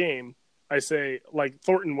in the game, I say, like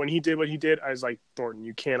Thornton, when he did what he did, I was like, Thornton,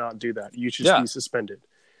 you cannot do that. You should be suspended.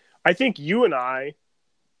 I think you and I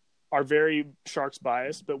are very Sharks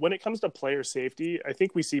biased, but when it comes to player safety, I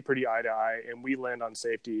think we see pretty eye to eye, and we land on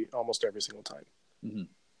safety almost every single time. Mm-hmm.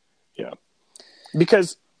 Yeah.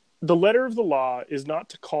 Because the letter of the law is not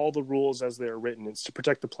to call the rules as they're written. It's to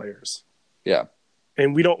protect the players. Yeah.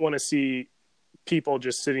 And we don't want to see people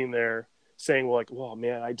just sitting there saying, well,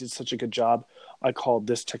 man, I did such a good job. I called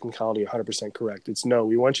this technicality 100% correct. It's no,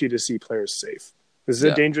 we want you to see players safe. This is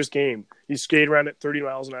a dangerous game. You skate around at 30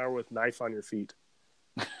 miles an hour with a knife on your feet.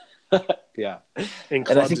 Yeah. And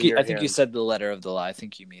I think you said the letter of the law. I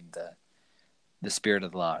think you mean the spirit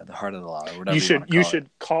of the law, the heart of the law, or whatever you should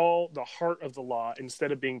call the heart of the law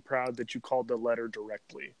instead of being proud that you called the letter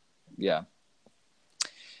directly. Yeah.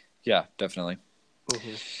 Yeah, definitely.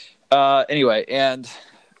 Mm-hmm. Anyway, and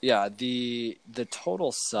yeah, the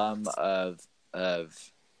total sum of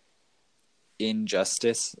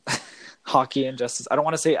injustice, hockey injustice. I don't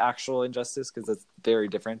want to say actual injustice because that's very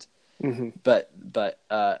different. Mm-hmm. But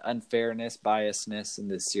unfairness, biasness in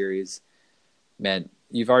this series, man,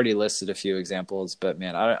 you've already listed a few examples, but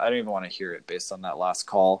man, I don't even want to hear it based on that last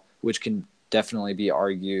call, which can definitely be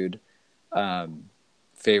argued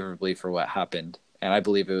favorably for what happened. And I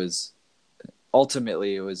believe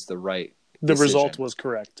ultimately it was the right decision. The result was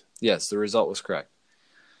correct. Yes, the result was correct.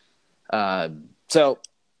 So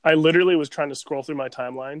I literally was trying to scroll through my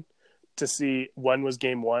timeline to see when was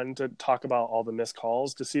game 1 to talk about all the missed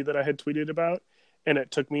calls to see that I had tweeted about. And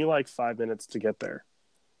it took me like 5 minutes to get there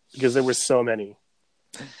because there were so many.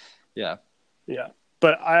 Yeah. Yeah.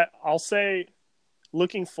 But I'll say,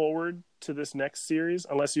 looking forward to this next series,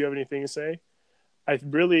 unless you have anything to say,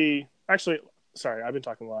 I've been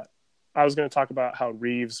talking a lot. I was going to talk about how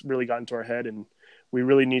Reeves really got into our head and we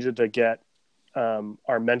really needed to get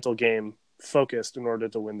our mental game focused in order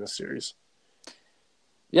to win this series.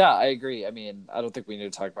 Yeah, I agree. I mean, I don't think we need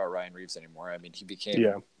to talk about Ryan Reeves anymore. I mean, he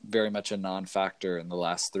became very much a non-factor in the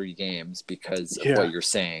last 3 games because of what you're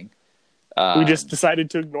saying. We just decided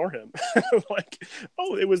to ignore him.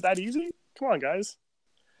 It was that easy? Come on, guys.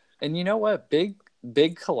 And you know what?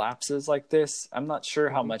 Big collapses like this, I'm not sure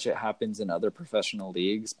how much it happens in other professional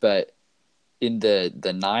leagues, but in the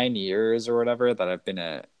 9 years or whatever that I've been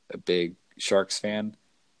a big Sharks fan,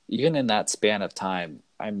 even in that span of time,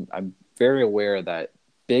 I'm very aware that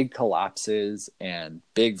big collapses and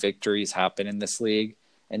big victories happen in this league.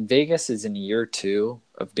 And Vegas is in year 2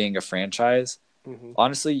 of being a franchise. Mm-hmm.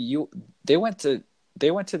 Honestly, they went to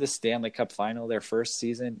the Stanley Cup final their first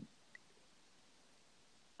season.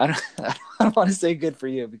 I don't want to say good for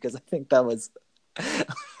you because I think that was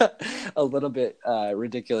a little bit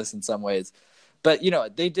ridiculous in some ways. But, you know,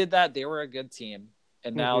 they did that. They were a good team.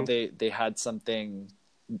 And now they had something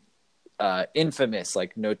infamous,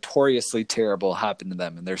 like notoriously terrible happen to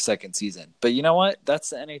them in their second season. But you know what? That's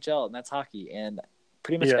the NHL and that's hockey. And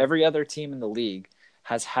pretty much every other team in the league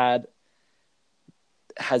has had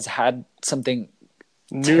something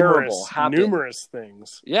terrible happen. Numerous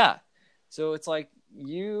things. Yeah. So it's like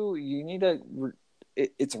you need to.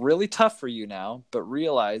 It's really tough for you now, but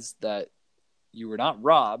realize that you were not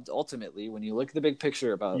robbed. Ultimately, when you look at the big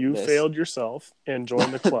picture about you this, failed yourself and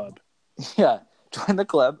join the club. Yeah, join the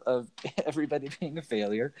club of everybody being a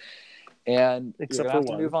failure, and Except you're gonna for have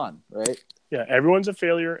to one. move on, right? Yeah, everyone's a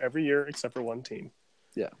failure every year except for one team.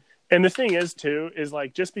 Yeah. And the thing is, too, is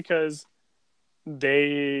like just because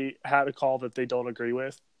they had a call that they don't agree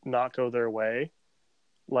with not go their way,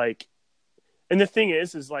 like, and the thing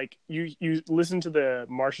is like you listen to the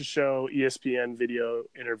Marsha Show ESPN video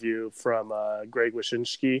interview from Greg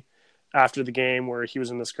Wyshynski after the game where he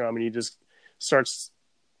was in the scrum and he just starts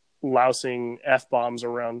lousing F-bombs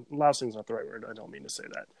around. Lousing's not the right word. I don't mean to say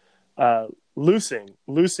that.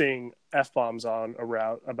 Loosing F-bombs on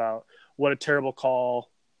around about what a terrible call,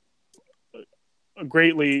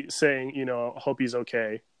 greatly saying, hope he's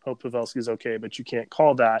okay, hope Pavelski's okay, but you can't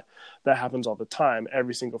call that. That happens all the time,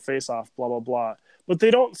 every single face-off, blah, blah, blah. But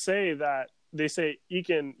they don't say that. They say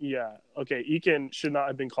Eakin, Eakin should not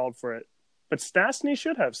have been called for it. But Stastny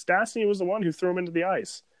should have. Stastny was the one who threw him into the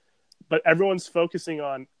ice. But everyone's focusing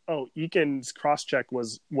on, Eakin's cross-check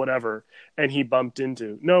was whatever, and he bumped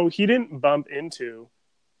into. No, he didn't bump into.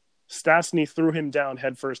 Stastny threw him down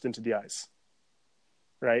headfirst into the ice.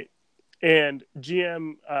 Right? And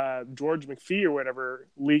GM George McPhee or whatever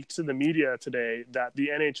leaked to the media today that the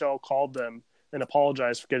NHL called them and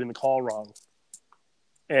apologized for getting the call wrong.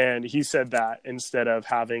 And he said that instead of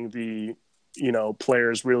having the,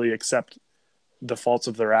 players really accept the faults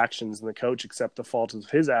of their actions and the coach accept the fault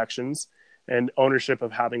of his actions and ownership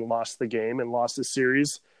of having lost the game and lost the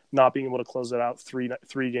series, not being able to close it out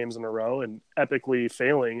three games in a row and epically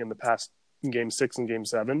failing in the past game 6 and game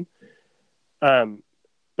 7.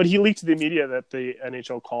 But he leaked to the media that the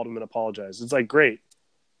NHL called him and apologized. It's like, great.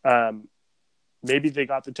 Maybe they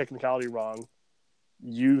got the technicality wrong.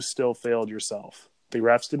 You still failed yourself. The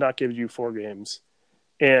refs did not give you 4 games.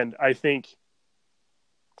 And I think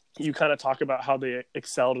you kind of talk about how they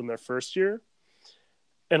excelled in their first year.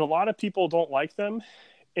 And a lot of people don't like them.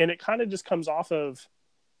 And it kind of just comes off of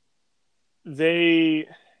I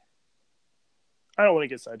don't want to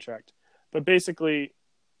get sidetracked. But basically,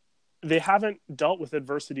 they haven't dealt with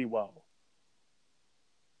adversity well.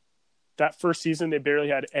 That first season, they barely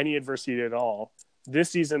had any adversity at all. This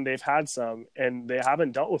season, they've had some, and they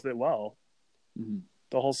haven't dealt with it well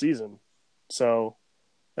the whole season. So,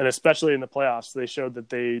 and especially in the playoffs, they showed that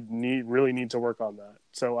they really need to work on that.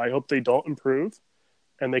 So I hope they don't improve,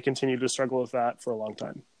 and they continue to struggle with that for a long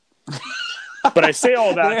time. But I say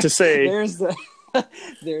all that to say... There's the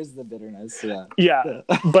bitterness, yeah. Yeah,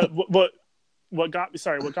 but what got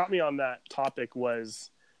me on that topic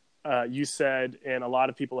was you said, and a lot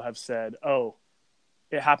of people have said, oh,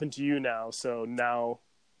 it happened to you now, so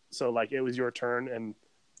like it was your turn and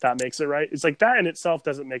that makes it right. It's like that in itself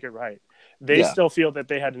doesn't make it right. They still feel that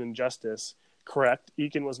they had an injustice. Correct.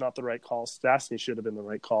 Eakin was not the right call. Stastny should have been the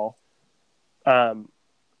right call. But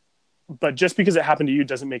just because it happened to you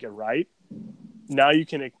doesn't make it right. Now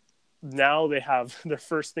they have their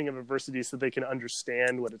first thing of adversity so they can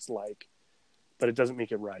understand what it's like. But it doesn't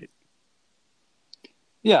make it right.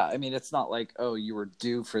 Yeah, I mean, it's not like, oh, you were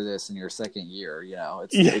due for this in your second year.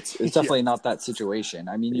 It's definitely not that situation.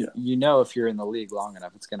 I mean, if you're in the league long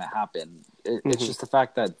enough, it's going to happen. It's just the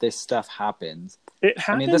fact that this stuff happens. It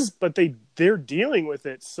happens, but they're dealing with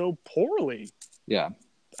it so poorly. Yeah.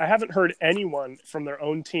 I haven't heard anyone from their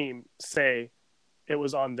own team say it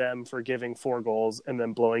was on them for giving 4 goals and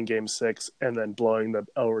then blowing game 6 and then blowing the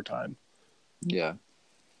overtime. Yeah.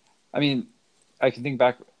 I mean, I can think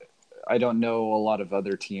back. I don't know a lot of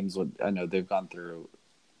other teams. I know they've gone through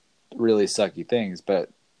really sucky things, but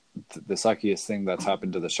the suckiest thing that's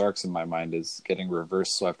happened to the Sharks in my mind is getting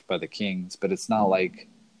reverse swept by the Kings. But it's not like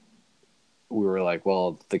we were like,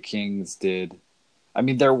 well, the Kings did. I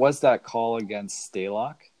mean, there was that call against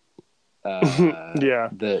Stalock.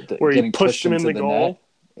 Where he pushed him in the goal net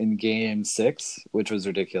in game 6, which was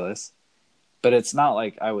ridiculous. But it's not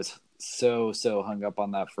like I was so hung up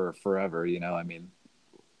on that for forever. I mean,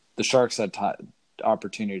 the Sharks had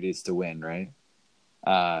opportunities to win, right?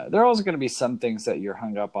 There are also going to be some things that you're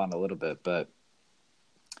hung up on a little bit, but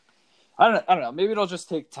I don't know. Maybe it'll just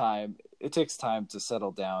take time. It takes time to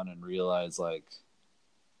settle down and realize, like,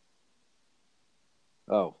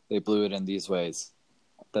 oh, they blew it in these ways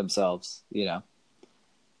themselves,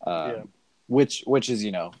 which is,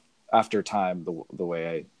 after time, the way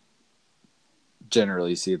I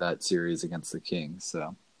generally see that series against the Kings.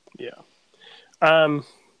 So, yeah.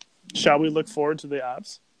 Shall we look forward to the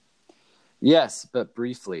Avs? Yes, but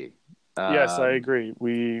briefly. Yes, I agree.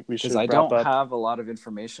 We Because should I wrap don't up. have a lot of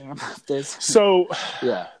information about this. So,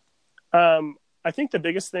 Yeah. I think the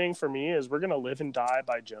biggest thing for me is we're going to live and die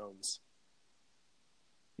by Jones.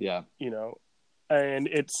 Yeah. You know, and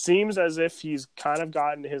it seems as if he's kind of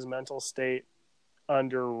gotten his mental state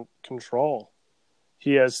under control.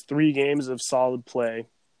 He has 3 games of solid play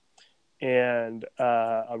and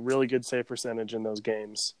a really good save percentage in those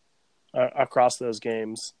games, across those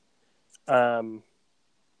games. And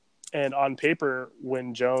on paper,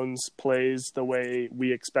 when Jones plays the way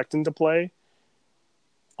we expect him to play,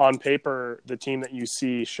 on paper, the team that you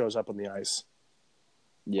see shows up on the ice.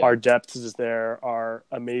 Yeah. Our depth is there. Our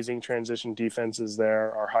amazing transition defense is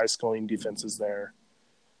there. Our high scoring defense is there.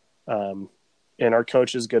 And our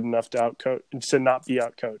coach is good enough to not be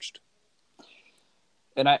outcoached.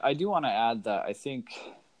 And I do want to add that I think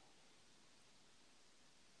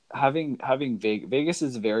having Vegas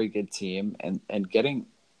is a very good team, and getting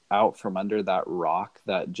out from under that rock,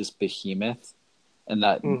 that just behemoth, and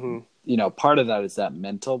that part of that is that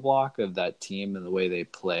mental block of that team and the way they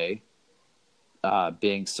play,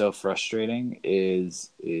 being so frustrating is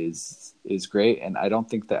great. And I don't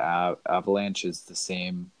think the Avalanche is the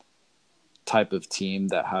same type of team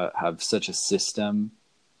that have such a system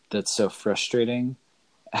that's so frustrating.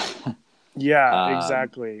 Yeah,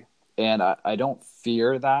 exactly. And I don't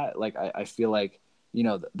fear that. Like, I feel like,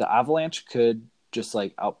 the Avalanche could just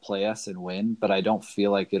like outplay us and win, but I don't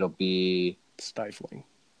feel like it'll be stifling,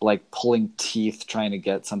 like pulling teeth trying to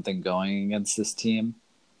get something going against this team.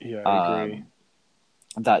 Yeah, I agree.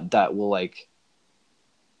 That will, like,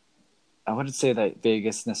 I wouldn't say that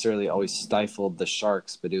Vegas necessarily always stifled the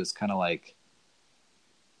Sharks, but it was kind of like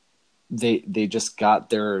they just got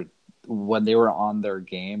their, when they were on their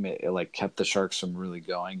game, it like kept the Sharks from really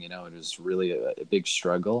going. It was really a big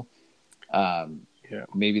struggle. Yeah.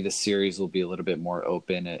 Maybe the series will be a little bit more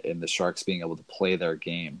open in the Sharks being able to play their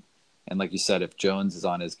game. And like you said, if Jones is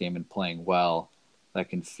on his game and playing well, that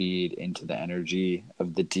can feed into the energy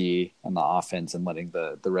of the D and the offense and letting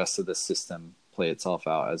the rest of the system play itself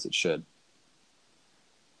out as it should.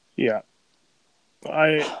 Yeah,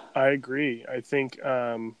 I agree. I think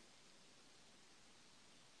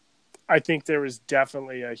there was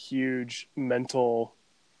definitely a huge mental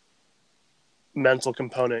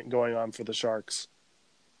component going on for the Sharks.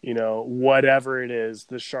 Whatever it is,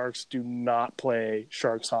 the Sharks do not play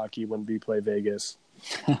Sharks hockey when we play Vegas.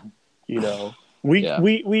 We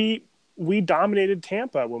dominated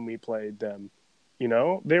Tampa when we played them. They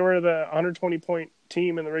were the 120-point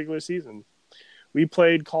team in the regular season. We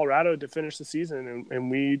played Colorado to finish the season, and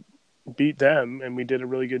we beat them, and we did a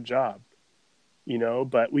really good job.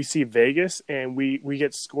 But we see Vegas, and we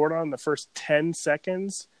get scored on the first 10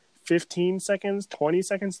 seconds, 15 seconds, 20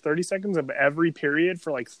 seconds, 30 seconds of every period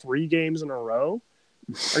for like 3 games in a row.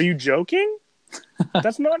 Are you joking?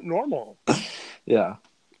 That's not normal. Yeah.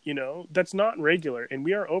 That's not regular. And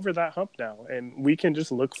we are over that hump now. And we can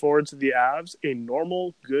just look forward to the Avs, a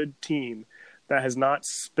normal, good team that has not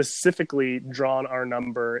specifically drawn our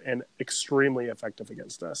number and extremely effective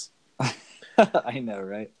against us. I know,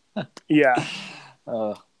 right? Yeah.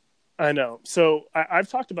 I know. So I've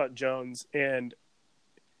talked about Jones, and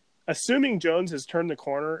assuming Jones has turned the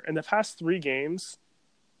corner, in the past 3 games,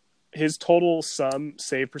 his total sum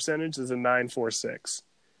save percentage is a 9.46.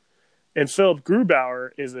 And Philip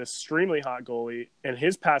Grubauer is an extremely hot goalie, and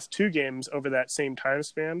his past 2 games over that same time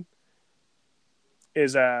span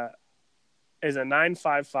is a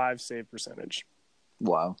 9.55 save percentage.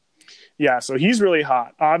 Wow. Yeah, so he's really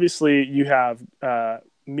hot. Obviously, you have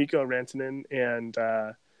Mikko Rantanen and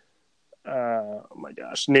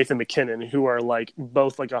Nathan McKinnon, who are like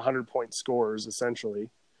both like 100-point scorers essentially,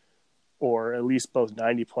 or at least both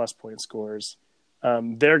 90-plus point scorers.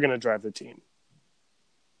 They're going to drive the team.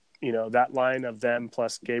 That line of them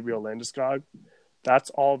plus Gabriel Landeskog,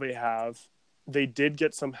 that's all they have. They did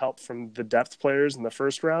get some help from the depth players in the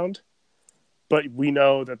first round, but we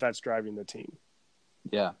know that that's driving the team.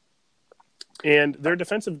 Yeah. And their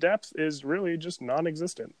defensive depth is really just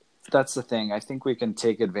non-existent. That's the thing. I think we can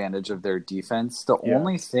take advantage of their defense. The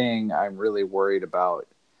only thing I'm really worried about,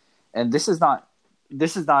 and this is not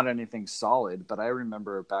anything solid, but I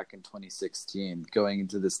remember back in 2016 going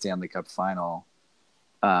into the Stanley Cup final,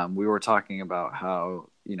 we were talking about how,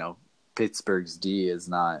 Pittsburgh's D is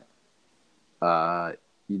not, they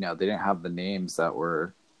didn't have the names that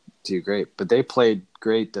were too great, but they played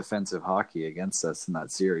great defensive hockey against us in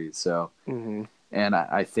that series. So, and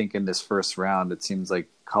I think in this first round, it seems like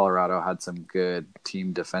Colorado had some good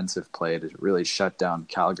team defensive play to really shut down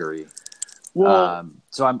Calgary. Well,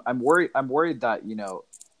 so I'm worried that,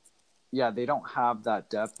 they don't have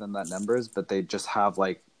that depth and that numbers, but they just have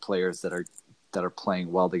like players that are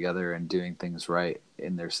playing well together and doing things right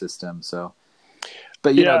in their system. So,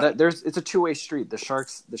 but you know that it's a two-way street. The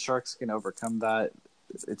Sharks can overcome that.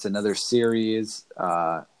 It's another series.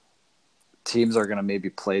 Teams are going to maybe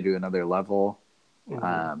play to another level.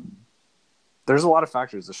 Mm-hmm. There's a lot of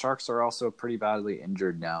factors. The Sharks are also pretty badly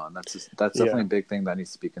injured now, and that's definitely a big thing that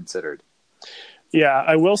needs to be considered. Yeah,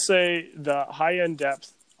 I will say the high-end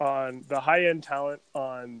talent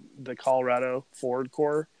on the Colorado forward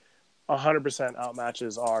core 100%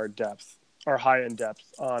 outmatches our high-end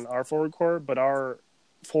depth on our forward core, but our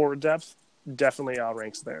forward depth definitely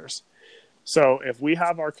outranks theirs. So if we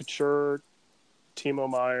have our Couture, Timo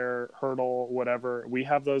Meier, Hertl, whatever, we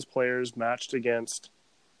have those players matched against,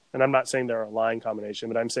 and I'm not saying they're a line combination,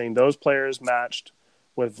 but I'm saying those players matched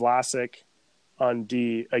with Vlasic on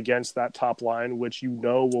D against that top line, which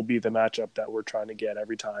will be the matchup that we're trying to get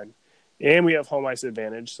every time. And we have home ice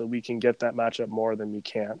advantage, so we can get that matchup more than we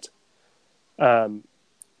can't.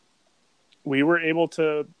 We were able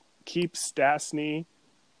to keep Stastny,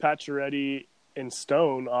 Pacioretty, and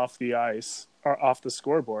Stone off the ice, or off the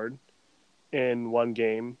scoreboard in one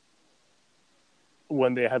game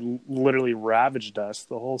when they had literally ravaged us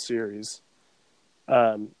the whole series.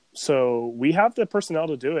 So we have the personnel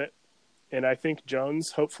to do it. And I think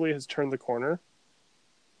Jones hopefully has turned the corner,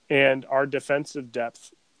 and our defensive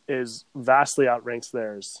depth is vastly outranks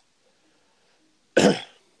theirs.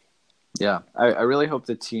 Yeah, I really hope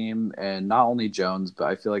the team, and not only Jones, but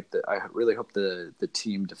I feel like I really hope the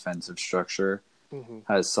team defensive structure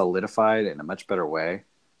has solidified in a much better way.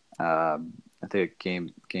 I think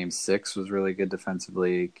game 6 was really good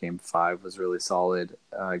defensively. Game 5 was really solid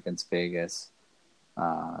against Vegas.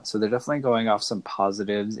 So they're definitely going off some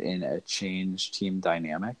positives in a changed team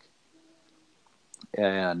dynamic.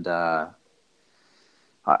 And I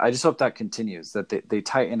just hope that continues, that they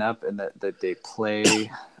tighten up and that they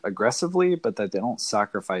play aggressively, but that they don't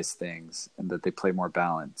sacrifice things and that they play more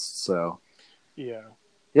balanced. So,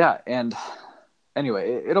 yeah. And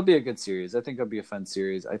anyway, it'll be a good series. I think it'll be a fun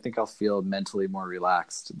series. I think I'll feel mentally more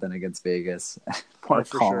relaxed than against Vegas. For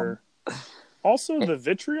sure. Also, the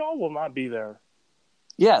vitriol will not be there.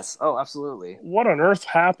 Yes. Oh, absolutely. What on earth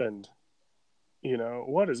happened?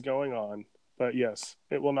 What is going on? But yes,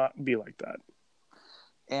 it will not be like that.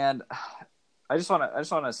 And I just want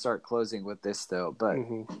to start closing with this though. But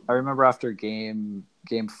I remember after game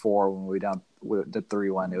 4 when we down the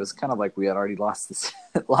 3-1, it was kind of like we had already lost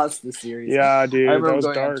the series. Yeah, dude. I remember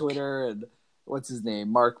going dark. on Twitter, and what's his name,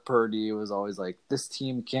 Mark Purdy, was always like, "This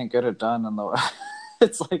team can't get it done."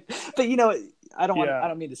 It's like, but I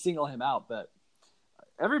don't mean to single him out, but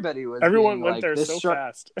everyone went like, there so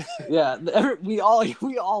fast. Yeah, we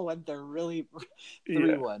all went there really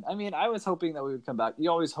 3-1. I mean, I was hoping that we would come back.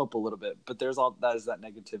 You always hope a little bit, but there's that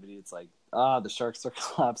negativity. It's like, the Sharks are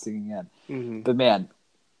collapsing again. But man,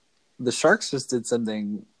 the Sharks just did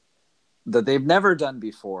something that they've never done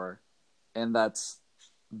before, and that's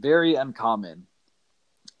very uncommon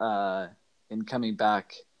in coming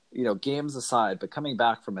back, games aside, but coming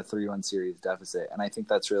back from a 3-1 series deficit. And I think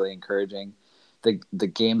that's really encouraging. The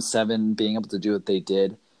game 7 being able to do what they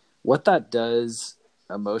did, what that does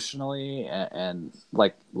emotionally, and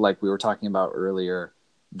like we were talking about earlier,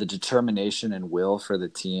 the determination and will for the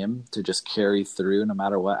team to just carry through no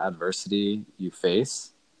matter what adversity you face.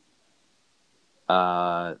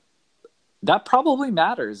 That probably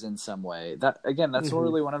matters in some way. That's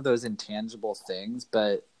really one of those intangible things,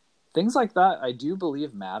 but things like that I do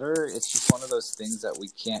believe matter. It's just one of those things that we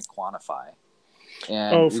can't quantify.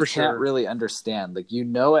 And we can't really understand. Like,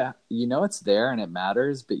 it's there and it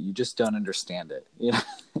matters, but you just don't understand it.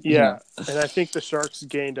 Yeah, and I think the Sharks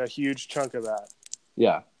gained a huge chunk of that.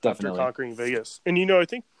 Yeah, definitely. After conquering Vegas. And I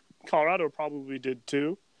think Colorado probably did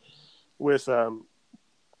too with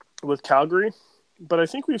Calgary. But I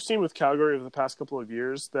think we've seen with Calgary over the past couple of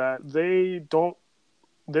years that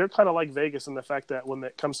they're kind of like Vegas in the fact that when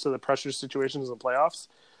it comes to the pressure situations in the playoffs,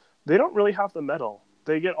 they don't really have the mettle.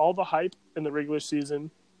 They get all the hype in the regular season,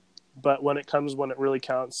 but when it really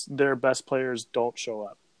counts, their best players don't show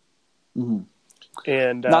up. Mm-hmm.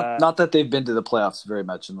 And not that they've been to the playoffs very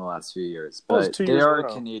much in the last few years, but they are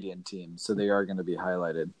a Canadian team, so they are going to be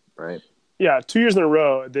highlighted, right? Yeah, 2 years in a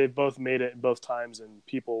row, they've both made it both times, and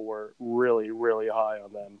people were really, really high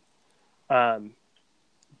on them.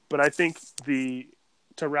 But I think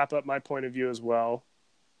to wrap up my point of view as well,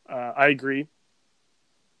 I agree.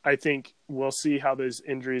 I think we'll see how those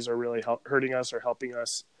injuries are really hurting us or helping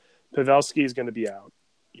us. Pavelski is going to be out,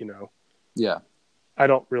 Yeah. I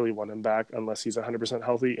don't really want him back unless he's 100%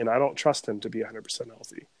 healthy, and I don't trust him to be 100%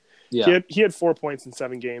 healthy. Yeah. He had 4 points in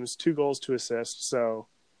 7 games, 2 goals, 2 assists. So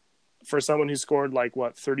for someone who scored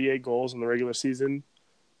 38 goals in the regular season,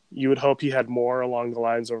 you would hope he had more along the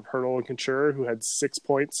lines of Hurdle and Couture, who had 6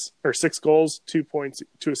 points or 6 goals, 2 points,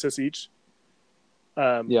 2 assists each.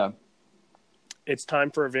 Yeah. It's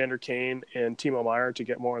time for Evander Kane and Timo Meyer to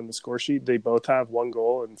get more on the score sheet. They both have 1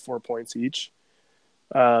 goal and 4 points each.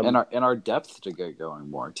 And our depth to get going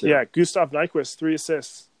more too. Yeah, Gustav Nyquist, 3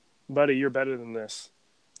 assists. Buddy, you're better than this.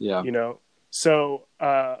 Yeah. So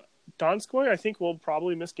Donskoy, I think, will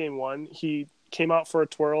probably miss game 1. He came out for a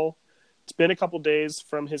twirl. It's been a couple days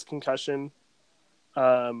from his concussion.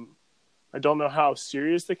 I don't know how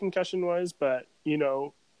serious the concussion was, but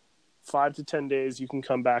 5 to 10 days you can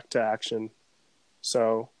come back to action.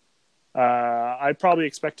 So I'd probably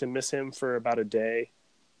expect to miss him for about a day.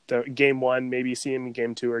 The game 1, maybe see him in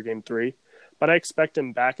game 2 or game 3, but I expect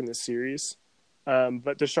him back in the series.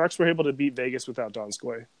 But the Sharks were able to beat Vegas without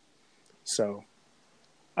Donskoy. So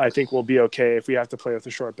I think we'll be okay if we have to play with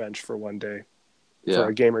a short bench for one day for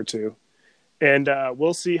a game or two. And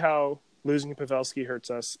we'll see how losing Pavelski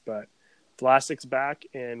hurts us. But Vlasic's back,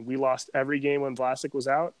 and we lost every game when Vlasic was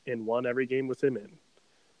out and won every game with him in.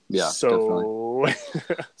 Yeah, so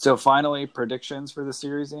definitely. So finally, predictions for the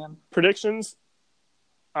series, Ian? Predictions,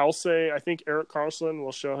 I'll say I think Erik Karlsson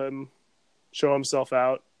will show himself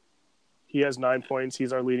out. He has 9 points.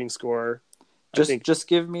 He's our leading scorer. Just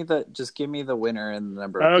give me the winner and the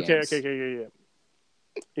number of games. Okay.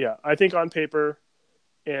 Yeah, I think on paper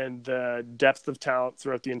and the depth of talent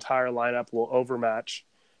throughout the entire lineup will overmatch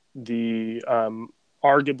the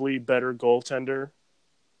arguably better goaltender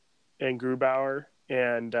in Grubauer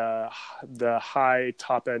and the high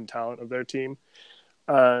top-end talent of their team.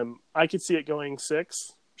 I could see it going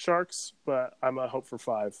 6 Sharks, but I'm a hope for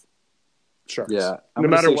 5 Sharks. Yeah, no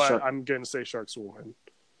matter what, I'm going to say Sharks will win.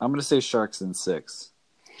 I'm going to say Sharks in 6.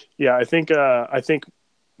 Yeah, I think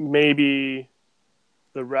maybe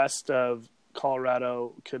the rest of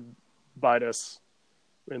Colorado could bite us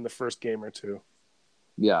in the first game or two.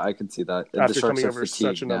 Yeah, I can see that. After coming over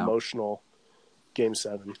such an emotional Game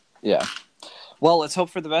 7. Yeah. Well, let's hope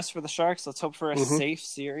for the best for the Sharks. Let's hope for a safe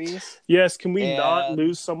series. Yes, can we not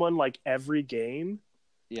lose someone every game?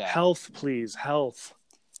 Yeah. Health, please. Health.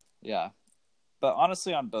 Yeah. But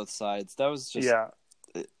honestly, on both sides, that was just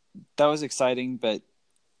that was exciting, but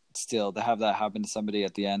still, to have that happen to somebody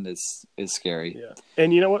at the end is scary. Yeah.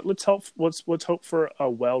 And you know what? Let's hope for a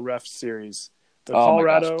well-ref series.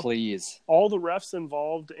 Colorado, my gosh, please. All the refs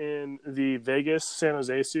involved in the Vegas San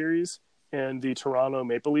Jose series and the Toronto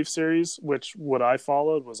Maple Leaf series, which what I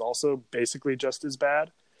followed was also basically just as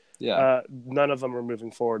bad. Yeah. None of them are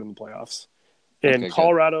moving forward in the playoffs. And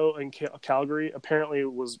Colorado and Calgary apparently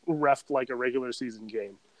was reffed like a regular season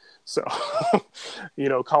game. So,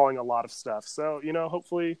 calling a lot of stuff. So,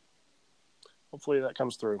 hopefully that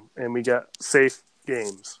comes through and we get safe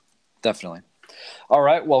games. Definitely. All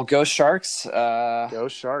right. Well, go Sharks. Go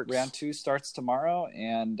Sharks. Round 2 starts tomorrow,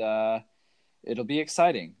 and it'll be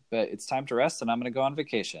exciting. But it's time to rest, and I'm going to go on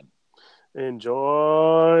vacation.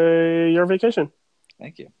 Enjoy your vacation.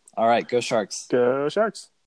 Thank you. All right. Go Sharks. Go Sharks.